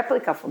even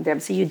replica from them.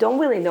 So you don't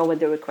really know when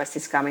the request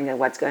is coming and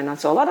what's going on.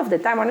 So a lot of the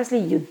time, honestly,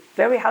 it's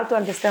very hard to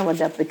understand what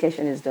the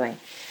application is doing.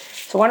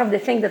 So one of the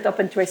things that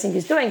Open Tracing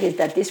is doing is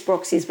that this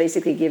proxy is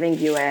basically giving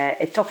you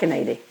a token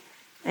ID.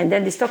 And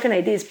then this token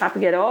ID is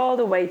propagated all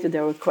the way to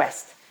the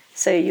request.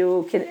 So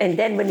you can, and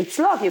then when it's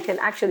logged, you can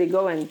actually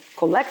go and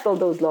collect all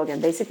those logs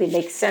and basically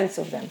make sense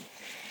of them.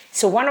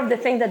 So one of the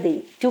things that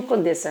they took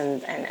on this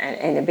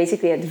and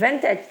basically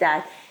advantage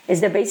that is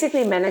they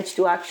basically managed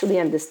to actually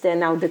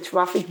understand how the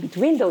traffic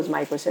between those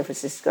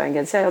microservices is going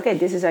and say, okay,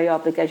 this is how your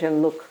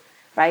application look.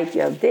 Right,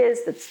 you have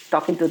this that's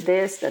talking to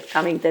this, that's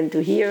coming then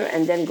to here,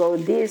 and then go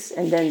this,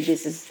 and then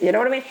this is, you know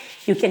what I mean?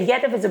 You can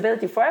get the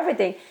visibility for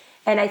everything.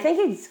 And I think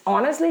it's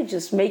honestly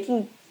just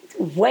making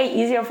it way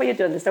easier for you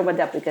to understand what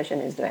the application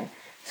is doing.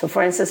 So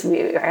for instance,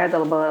 we heard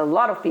about a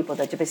lot of people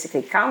that you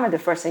basically come and the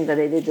first thing that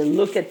they did, they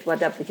look at what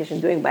the application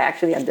is doing by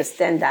actually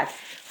understand that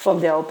from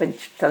the open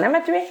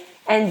telemetry.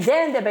 And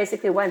then they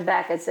basically went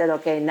back and said,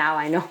 okay, now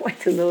I know where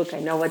to look, I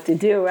know what to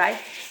do, right?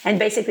 And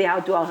basically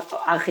how to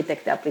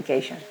architect the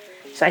application.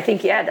 So I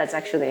think, yeah, that's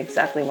actually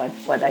exactly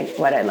what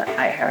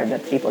I heard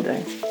that people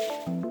doing.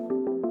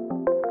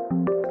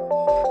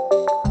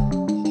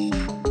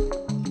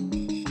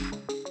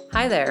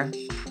 Hi there.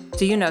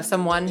 Do you know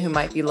someone who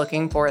might be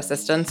looking for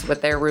assistance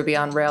with their Ruby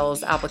on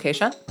Rails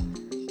application?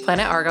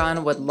 Planet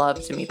Argonne would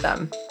love to meet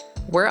them.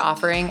 We're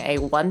offering a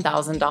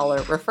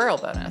 $1,000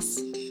 referral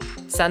bonus.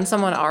 Send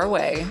someone our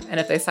way, and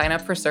if they sign up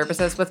for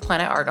services with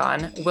Planet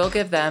Argonne, we'll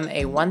give them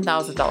a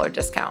 $1,000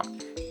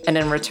 discount. And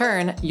in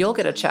return, you'll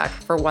get a check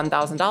for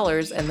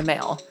 $1,000 in the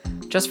mail,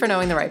 just for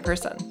knowing the right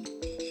person.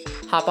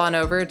 Hop on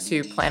over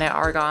to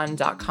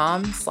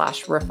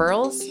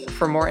planetargonne.com/referrals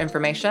for more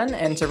information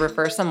and to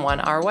refer someone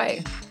our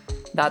way.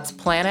 That's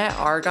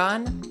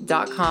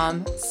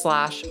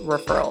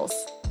planetargonne.com/referrals.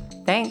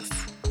 Thanks.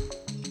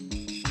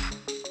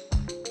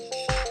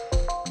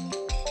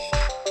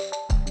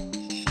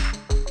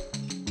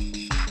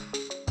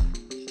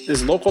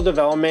 Is local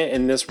development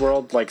in this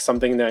world like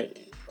something that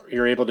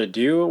you're able to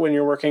do when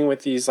you're working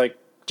with these like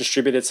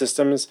distributed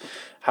systems?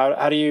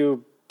 How do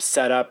you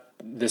set up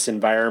this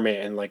environment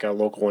in like a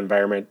local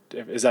environment?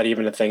 Is that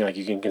even a thing? Like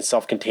you can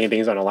self-contain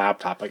things on a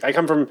laptop. Like I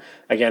come from,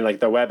 again, like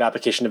the web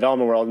application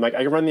development world. Like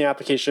I can run the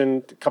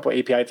application, a couple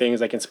API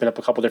things. I can spin up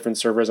a couple different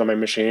servers on my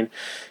machine.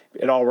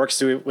 It all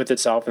works with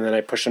itself, and then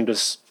I push them to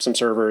some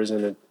servers,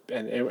 and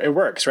it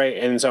works, right?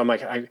 And so I'm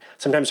like, I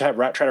sometimes try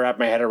to wrap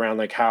my head around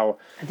like how.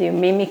 Are you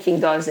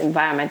mimicking those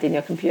environment in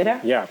your computer?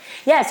 Yeah.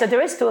 Yeah, so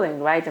there is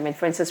tooling, right? I mean,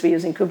 for instance, we're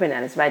using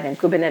Kubernetes, right? And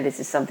Kubernetes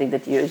is something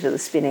that you're usually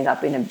spinning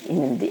up in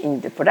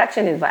the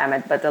production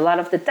environment. But a lot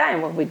of the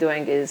time, what we're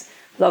doing is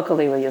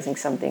locally we're using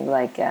something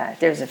like,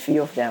 there's a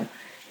few of them.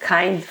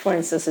 Kind, for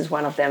instance, is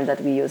one of them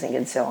that we're using,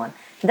 and so on.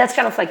 And that's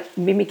kind of like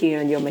mimicking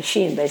on your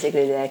machine,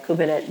 basically, the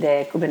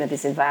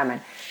Kubernetes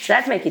environment. So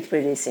that makes it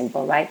pretty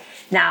simple, right?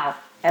 Now,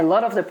 a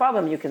lot of the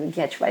problem you can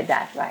catch by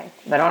that, right?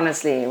 But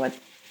honestly, what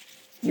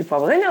you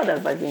probably know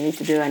that, but we need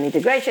to do an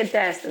integration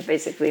test of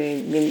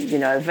basically,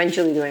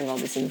 eventually doing all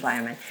this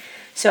environment.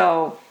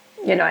 So,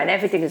 and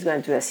everything is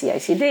going to a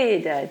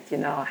CI/CD that,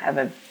 have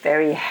a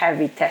very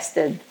heavy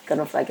tested kind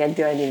of like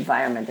end-to-end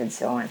environment and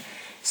so on.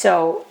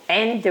 So,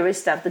 and there is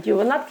stuff that you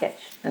will not catch.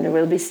 And there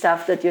will be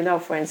stuff that,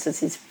 for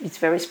instance, it's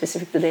very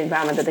specific to the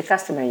environment that the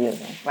customer is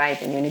using,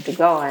 right? And you need to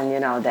go and,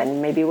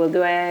 then maybe we'll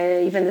do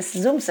even a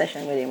Zoom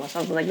session with him or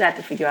something like that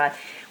to figure out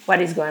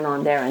what is going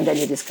on there. And then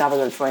you discover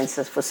that, for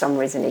instance, for some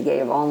reason he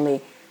gave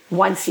only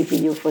one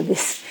CPU for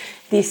this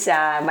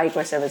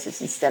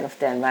microservices instead of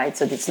 10, right?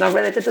 So it's not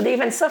related to the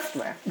even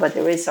software, but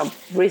there is some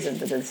reason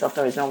that the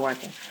software is not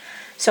working.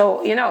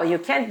 So, you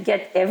can't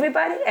get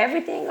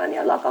everything on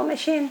your local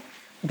machine,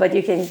 but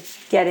you can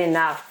get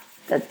enough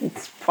that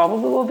it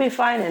probably will be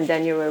fine, and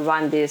then you will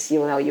run this,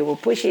 you will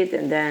push it,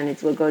 and then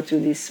it will go through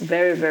this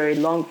very, very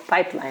long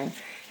pipeline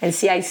and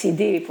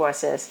CI/CD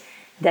process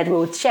that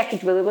will check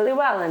it really, really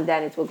well, and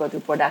then it will go to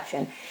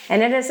production.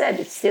 And as I said,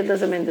 it still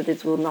doesn't mean that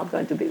it will not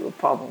going to be a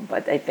problem,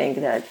 but I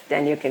think that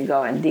then you can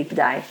go and deep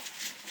dive.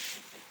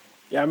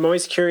 Yeah, I'm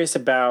always curious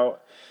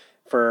about,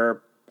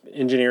 for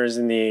engineers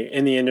in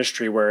the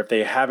industry, where if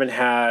they haven't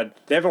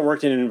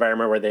worked in an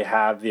environment where they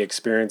have the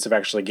experience of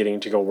actually getting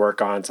to go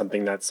work on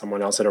something that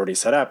someone else had already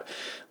set up.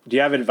 Do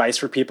you have advice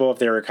for people if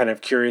they were kind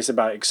of curious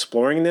about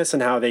exploring this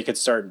and how they could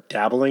start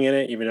dabbling in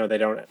it, even though they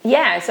don't?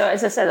 Yeah, so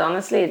as I said,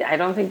 honestly, I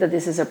don't think that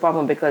this is a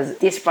problem, because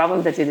this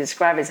problem that you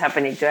describe is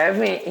happening to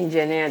every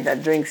engineer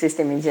that doing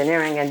system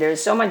engineering, and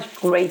there's so much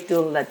great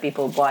tool that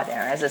people bought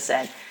there. As I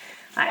said,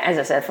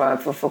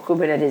 for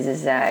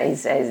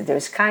Kubernetes,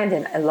 there's kind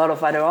and a lot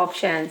of other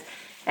options,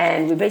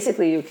 and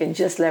you can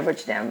just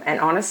leverage them. And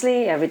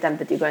honestly, every time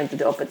that you go into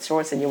the open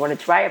source and you want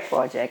to try a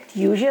project,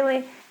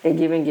 usually they're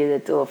giving you the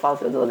tool of how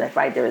to do that,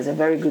 right? There is a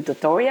very good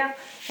tutorial,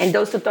 and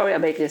those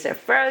tutorials basically say,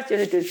 first, you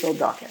need to install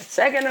Docker.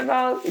 Second of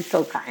all,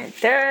 install Kind.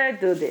 Third,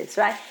 do this,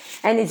 right?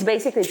 And it's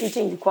basically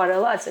teaching you quite a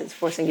lot, so it's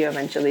forcing you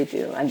eventually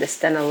to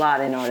understand a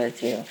lot in order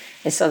to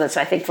install that.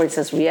 So I think, for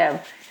instance, we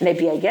have an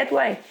API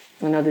gateway.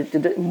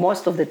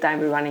 Most of the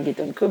time we're running it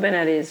on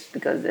Kubernetes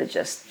because they're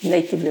just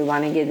natively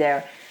running it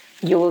there.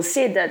 You will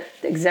see that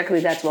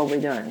exactly that's what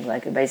we're doing.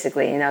 Like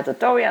basically in our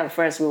tutorial,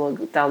 first we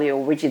will tell you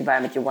which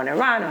environment you want to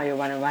run, or you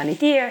want to run it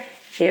here.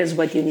 Here's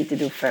what you need to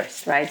do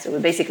first, right? So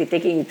we're basically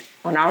taking it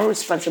on our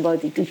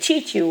responsibility to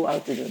teach you how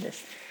to do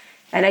this.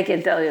 And I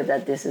can tell you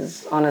that this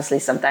is honestly,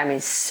 sometimes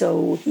it's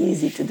so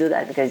easy to do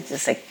that, because it's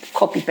just like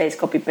copy,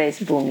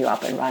 paste, boom, you're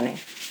up and running.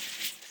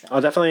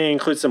 I'll definitely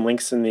include some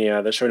links in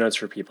the show notes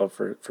for people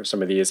for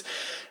some of these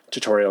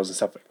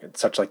tutorials and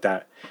such like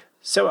that.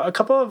 So a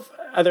couple of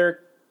other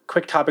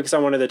quick topics I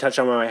wanted to touch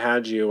on while I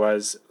had you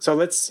was, so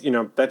let's,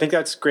 I think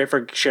that's great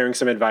for sharing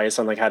some advice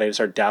on like how to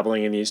start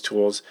dabbling in these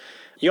tools.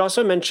 You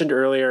also mentioned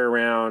earlier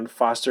around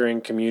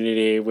fostering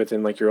community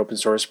within like your open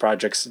source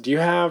projects. Do you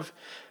have,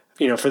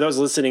 for those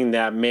listening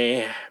that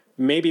may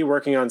maybe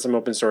working on some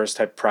open source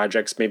type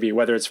projects, maybe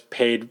whether it's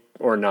paid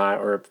or not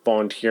or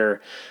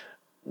volunteer,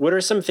 what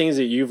are some things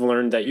that you've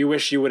learned that you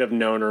wish you would have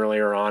known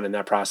earlier on in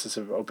that process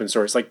of open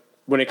source? Like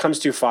when it comes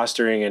to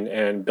fostering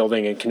and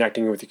building and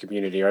connecting with the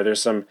community, are there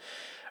some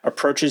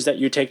approaches that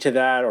you take to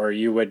that, or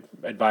you would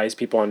advise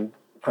people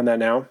on that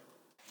now?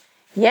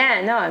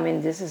 Yeah, no, I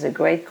mean, this is a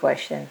great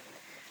question.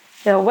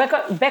 So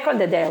back on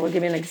the day, I will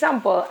give you an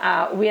example.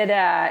 We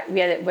had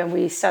when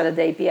we started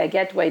the API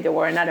Gateway, there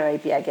were another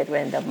API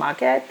Gateway in the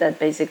market that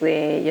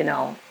basically,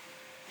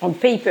 on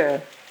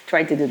paper,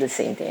 tried to do the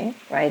same thing,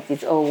 right?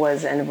 It all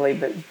was an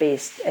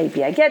Envoy-based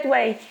API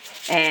Gateway,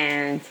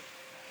 and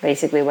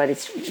basically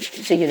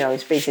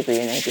it's basically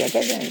an API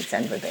Gateway and it's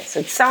Envoy-based. So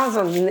it sounds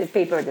on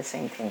paper the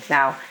same thing.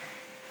 Now,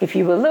 if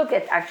you will look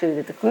at actually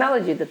the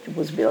technology that it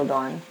was built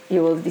on,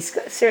 you will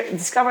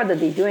discover that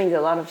they're doing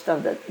a lot of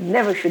stuff that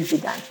never should be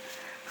done.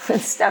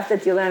 Stuff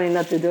that you're learning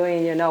not to do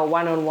in,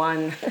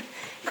 one-on-one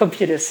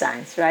computer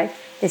science, right?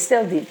 They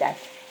still did that.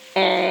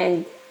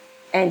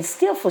 And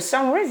still, for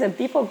some reason,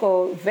 people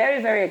go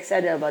very, very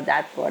excited about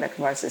that product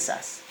versus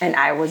us. And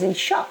I was in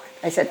shock.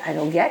 I said, I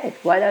don't get it.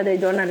 Why do they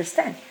don't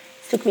understand?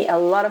 It took me a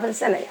lot of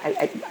understanding.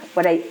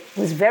 What I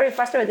was very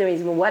frustrated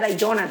with is what I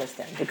don't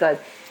understand, because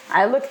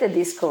I looked at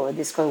this code.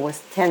 This code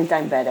was 10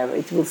 times better.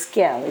 It will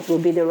scale. It will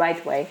be the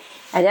right way.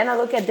 And then I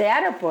look at the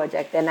other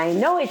project, and I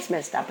know it's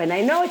messed up, and I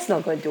know it's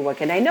not going to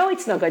work, and I know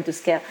it's not going to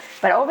scale.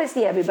 But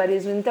obviously, everybody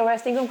is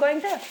interested in going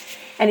there.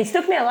 And it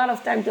took me a lot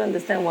of time to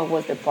understand what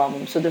was the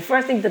problem. So the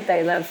first thing that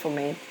I learned from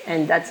it,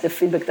 and that's the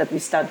feedback that we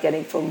start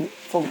getting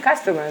from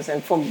customers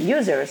and from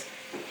users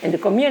in the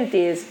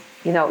community is,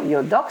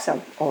 your docs are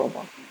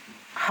horrible.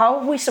 How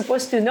are we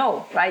supposed to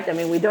know, right? I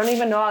mean, we don't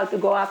even know how to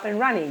go up and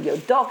running. Your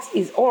docs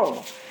is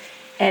horrible.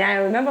 And I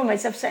remember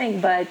myself saying,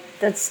 but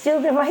that's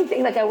still the right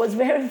thing. Like, I was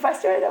very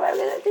frustrated about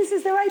it. This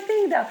is the right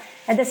thing, though.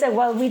 And they said,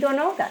 well, we don't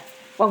know that.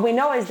 What we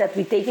know is that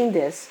we're taking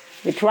this,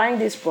 we're trying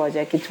this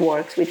project, it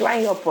works. We're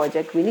trying your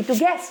project. We need to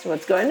guess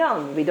what's going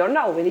on. We don't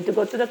know. We need to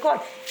go to the code.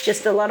 It's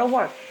just a lot of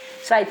work.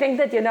 So I think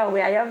that,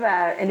 I have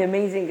an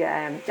amazing,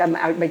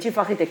 my chief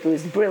architect who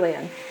is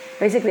brilliant.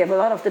 Basically, I have a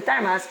lot of the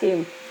time ask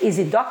him, is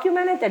it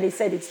documented? And he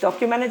said it's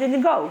documented in the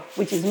Go,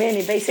 which is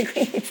mainly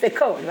basically it's the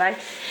code, right?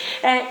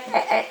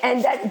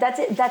 And that's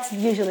it. That's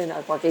usually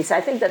not working. So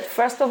I think that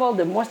first of all,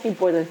 the most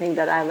important thing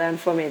that I learned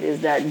from it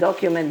is that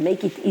document,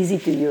 make it easy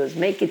to use,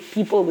 make it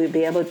people will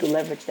be able to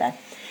leverage that.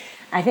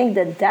 I think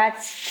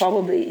that's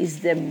probably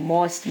is the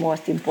most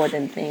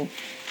important thing.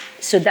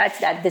 So that's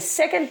that. The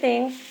second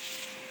thing,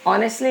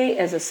 honestly,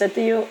 as I said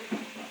to you,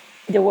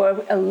 there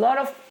were a lot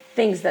of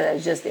things that I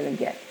just didn't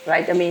get,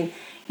 right? I mean,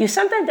 you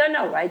sometimes don't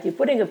know, right? You're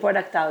putting a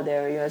product out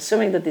there, you're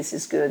assuming that this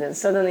is good, and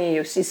suddenly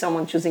you see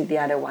someone choosing the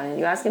other one, and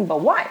you ask them,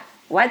 but why?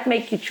 What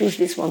makes you choose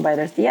this one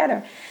versus the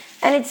other?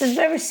 And it's a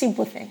very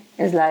simple thing.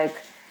 It's like,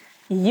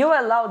 you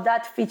allow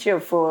that feature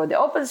for the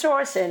open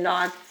source and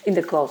not in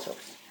the closed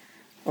source,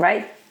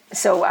 right?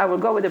 So I will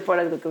go with the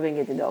product that bring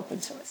it in the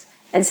open source.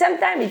 And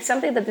sometimes it's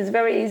something that is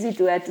very easy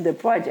to add to the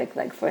project.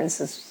 Like, for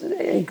instance,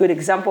 a good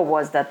example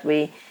was that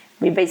we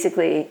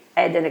basically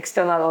add an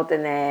external auth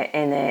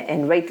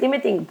and rate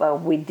limiting,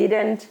 but we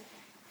didn't,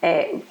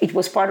 it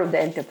was part of the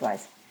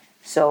enterprise.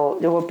 So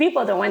there were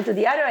people that went to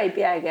the other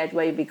API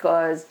Gateway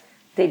because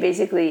they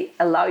basically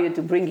allow you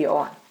to bring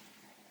your own.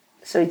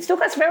 So it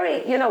took us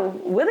very,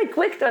 really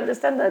quick to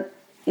understand that,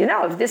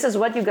 if this is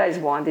what you guys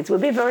want, it will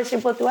be very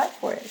simple to add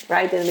for it,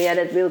 right? And we had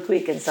it real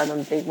quick and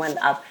suddenly it went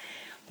up.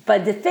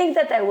 But the thing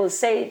that I will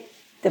say,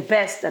 the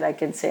best that I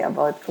can say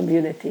about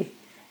community,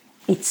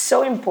 it's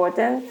so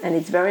important, and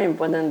it's very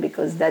important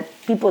because that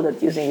people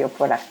that using your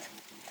product.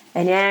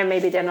 And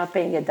maybe they're not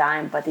paying a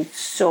dime, but it's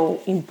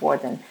so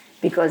important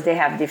because they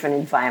have different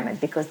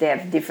environment, because they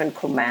have different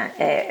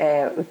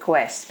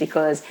requests,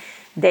 because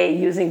they're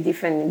using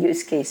different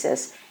use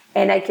cases.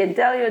 And I can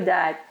tell you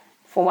that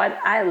from what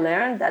I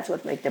learned, that's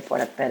what makes the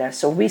product better.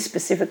 So we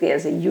specifically,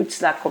 as a huge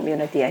Slack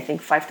community, I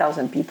think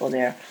 5,000 people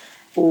there,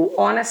 who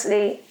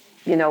honestly,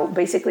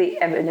 basically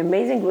have an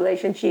amazing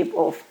relationship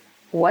of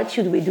what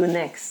should we do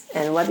next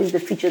and what is the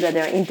feature that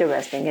they're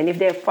interesting. And if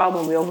they have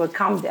problem, we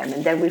overcome them.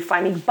 And then we're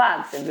finding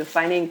bugs and we're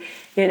finding,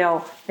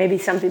 maybe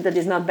something that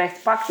is not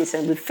best practice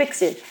and we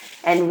fix it.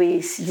 And we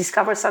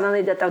discover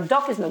suddenly that our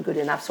doc is not good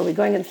enough. So we're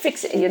going and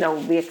fix it.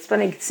 We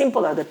explain it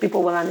simpler that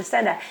people will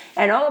understand that.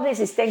 And all of this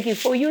is thank you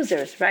for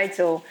users, right?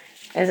 So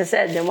as I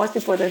said, the most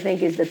important thing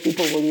is that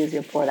people will use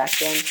your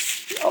product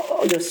and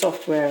all your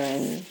software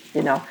and,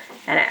 and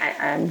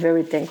I'm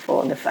very thankful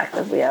on the fact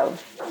that we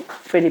have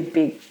pretty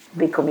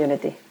big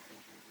community.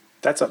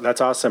 That's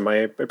awesome. I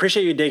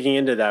appreciate you digging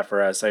into that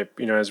for us. I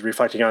was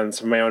reflecting on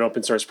some of my own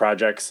open source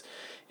projects,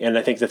 and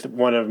I think that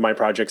one of my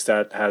projects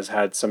that has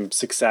had some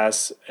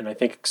success, and I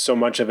think so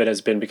much of it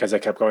has been because I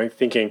kept going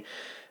thinking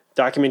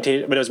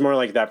documentation, but it was more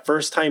like that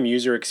first time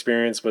user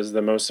experience was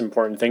the most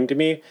important thing to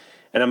me.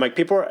 And I'm like,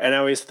 I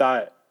always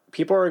thought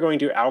people are going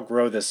to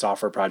outgrow this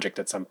software project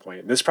at some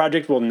point. This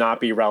project will not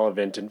be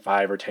relevant in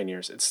 5 or 10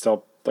 years. It's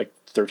still like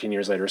 13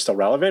 years later is still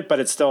relevant, but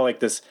it's still like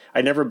this,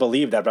 I never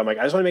believed that, but I'm like,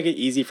 I just want to make it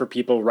easy for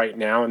people right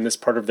now in this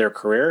part of their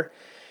career.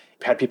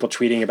 I've had people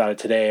tweeting about it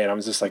today, and I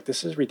was just like,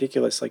 this is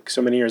ridiculous, like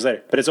so many years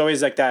later. But it's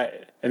always like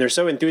that, and they're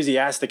so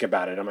enthusiastic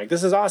about it. I'm like,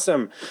 this is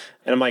awesome.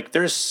 And I'm like,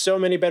 there's so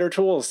many better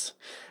tools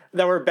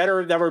that were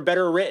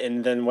better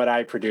written than what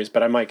I produced.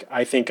 But I'm like,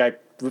 I think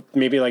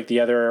maybe like the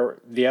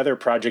other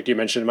project you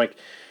mentioned, I'm like,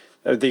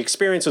 the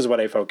experience was what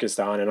I focused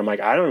on. And I'm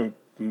like,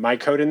 my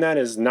code in that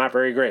is not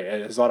very great.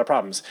 It has a lot of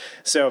problems.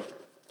 So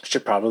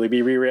should probably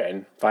be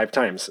rewritten 5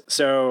 times.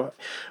 So,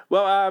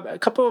 well,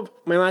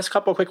 my last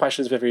couple of quick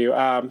questions for you.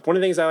 One of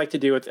the things I like to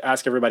do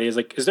ask everybody is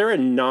like, is there a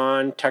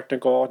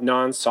non-technical,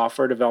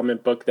 non-software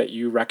development book that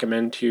you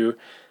recommend to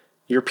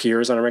your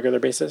peers on a regular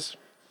basis?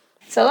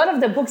 So a lot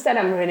of the books that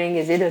I'm reading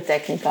is either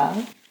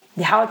technical.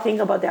 The Hard Thing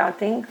About the Hard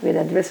Thing with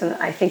Andreessen.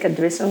 I think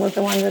Andreessen was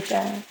the one that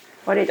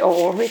or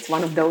Horowitz,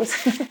 one of those.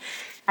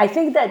 I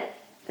think that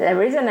the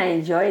reason I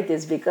enjoy it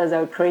is because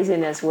our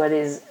craziness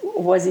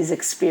was his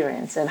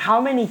experience, and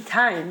how many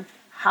time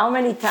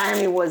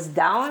he was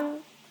down,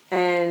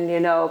 and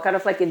kind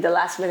of like in the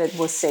last minute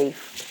was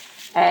safe.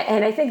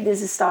 And I think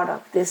this is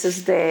startup. This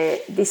is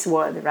this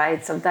world,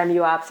 right? Sometimes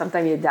you're up,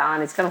 sometimes you're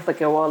down. It's kind of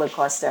like a roller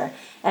coaster.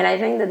 And I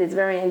think that it's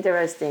very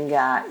interesting.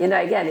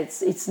 Again,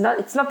 it's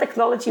not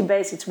technology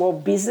based. It's more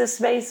business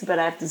based. But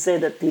I have to say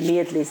that to me,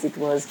 at least, it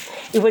was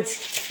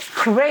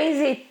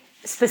crazy.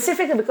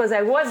 Specifically because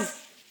I was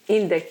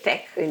in the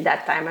tech in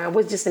that time. I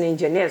was just an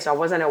engineer, so I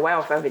wasn't aware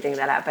of everything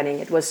that happening.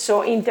 It was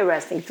so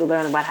interesting to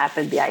learn what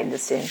happened behind the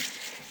scenes.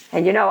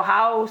 And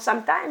how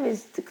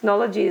sometimes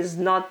technology is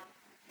not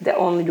the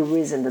only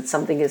reason that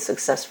something is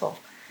successful.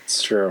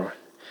 It's true.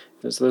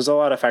 There's a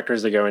lot of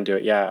factors that go into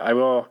it. Yeah,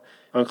 I'll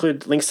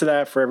include links to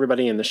that for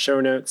everybody in the show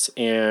notes.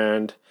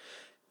 And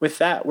with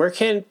that, where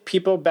can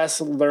people best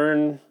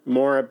learn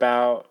more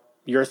about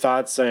your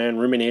thoughts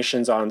and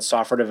ruminations on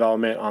software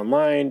development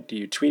online? Do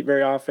you tweet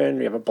very often?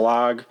 Do you have a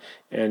blog?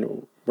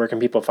 And where can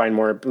people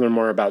learn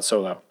more about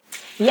Solo?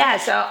 Yeah,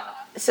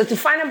 so to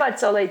find about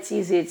Solo, it's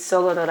easy. It's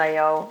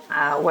solo.io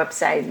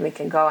website. We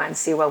can go and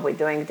see what we're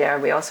doing there.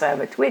 We also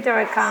have a Twitter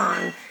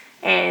account,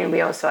 and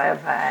we also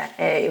have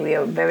we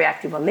are very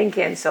active on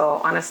LinkedIn. So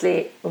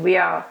honestly, we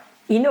are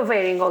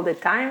innovating all the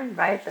time,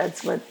 right?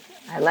 That's what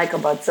I like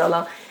about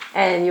Solo.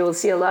 And you will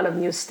see a lot of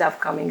new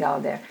stuff coming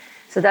out there.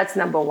 So that's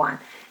number one.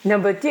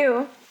 Number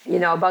two,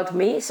 about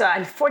me. So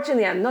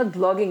unfortunately, I'm not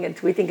blogging and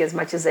tweeting as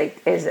much as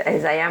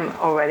I am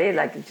already.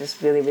 Like,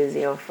 just really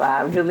busy of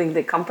building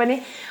the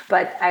company.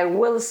 But I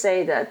will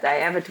say that I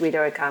have a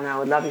Twitter account. I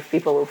would love if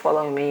people will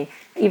follow me.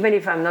 Even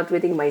if I'm not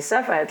tweeting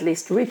myself, I at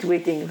least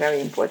retweeting very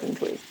important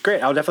tweets.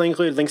 Great. I'll definitely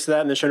include links to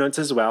that in the show notes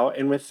as well.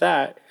 And with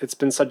that, it's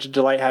been such a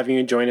delight having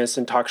you join us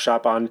and talk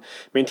shop on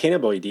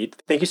Maintainable, Idit.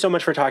 Thank you so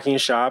much for talking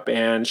shop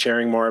and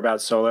sharing more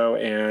about Solo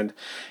and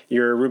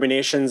your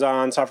ruminations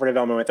on software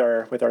development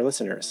with our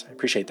listeners. I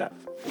appreciate that.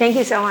 Thank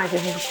you so much.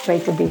 It was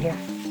great to be here.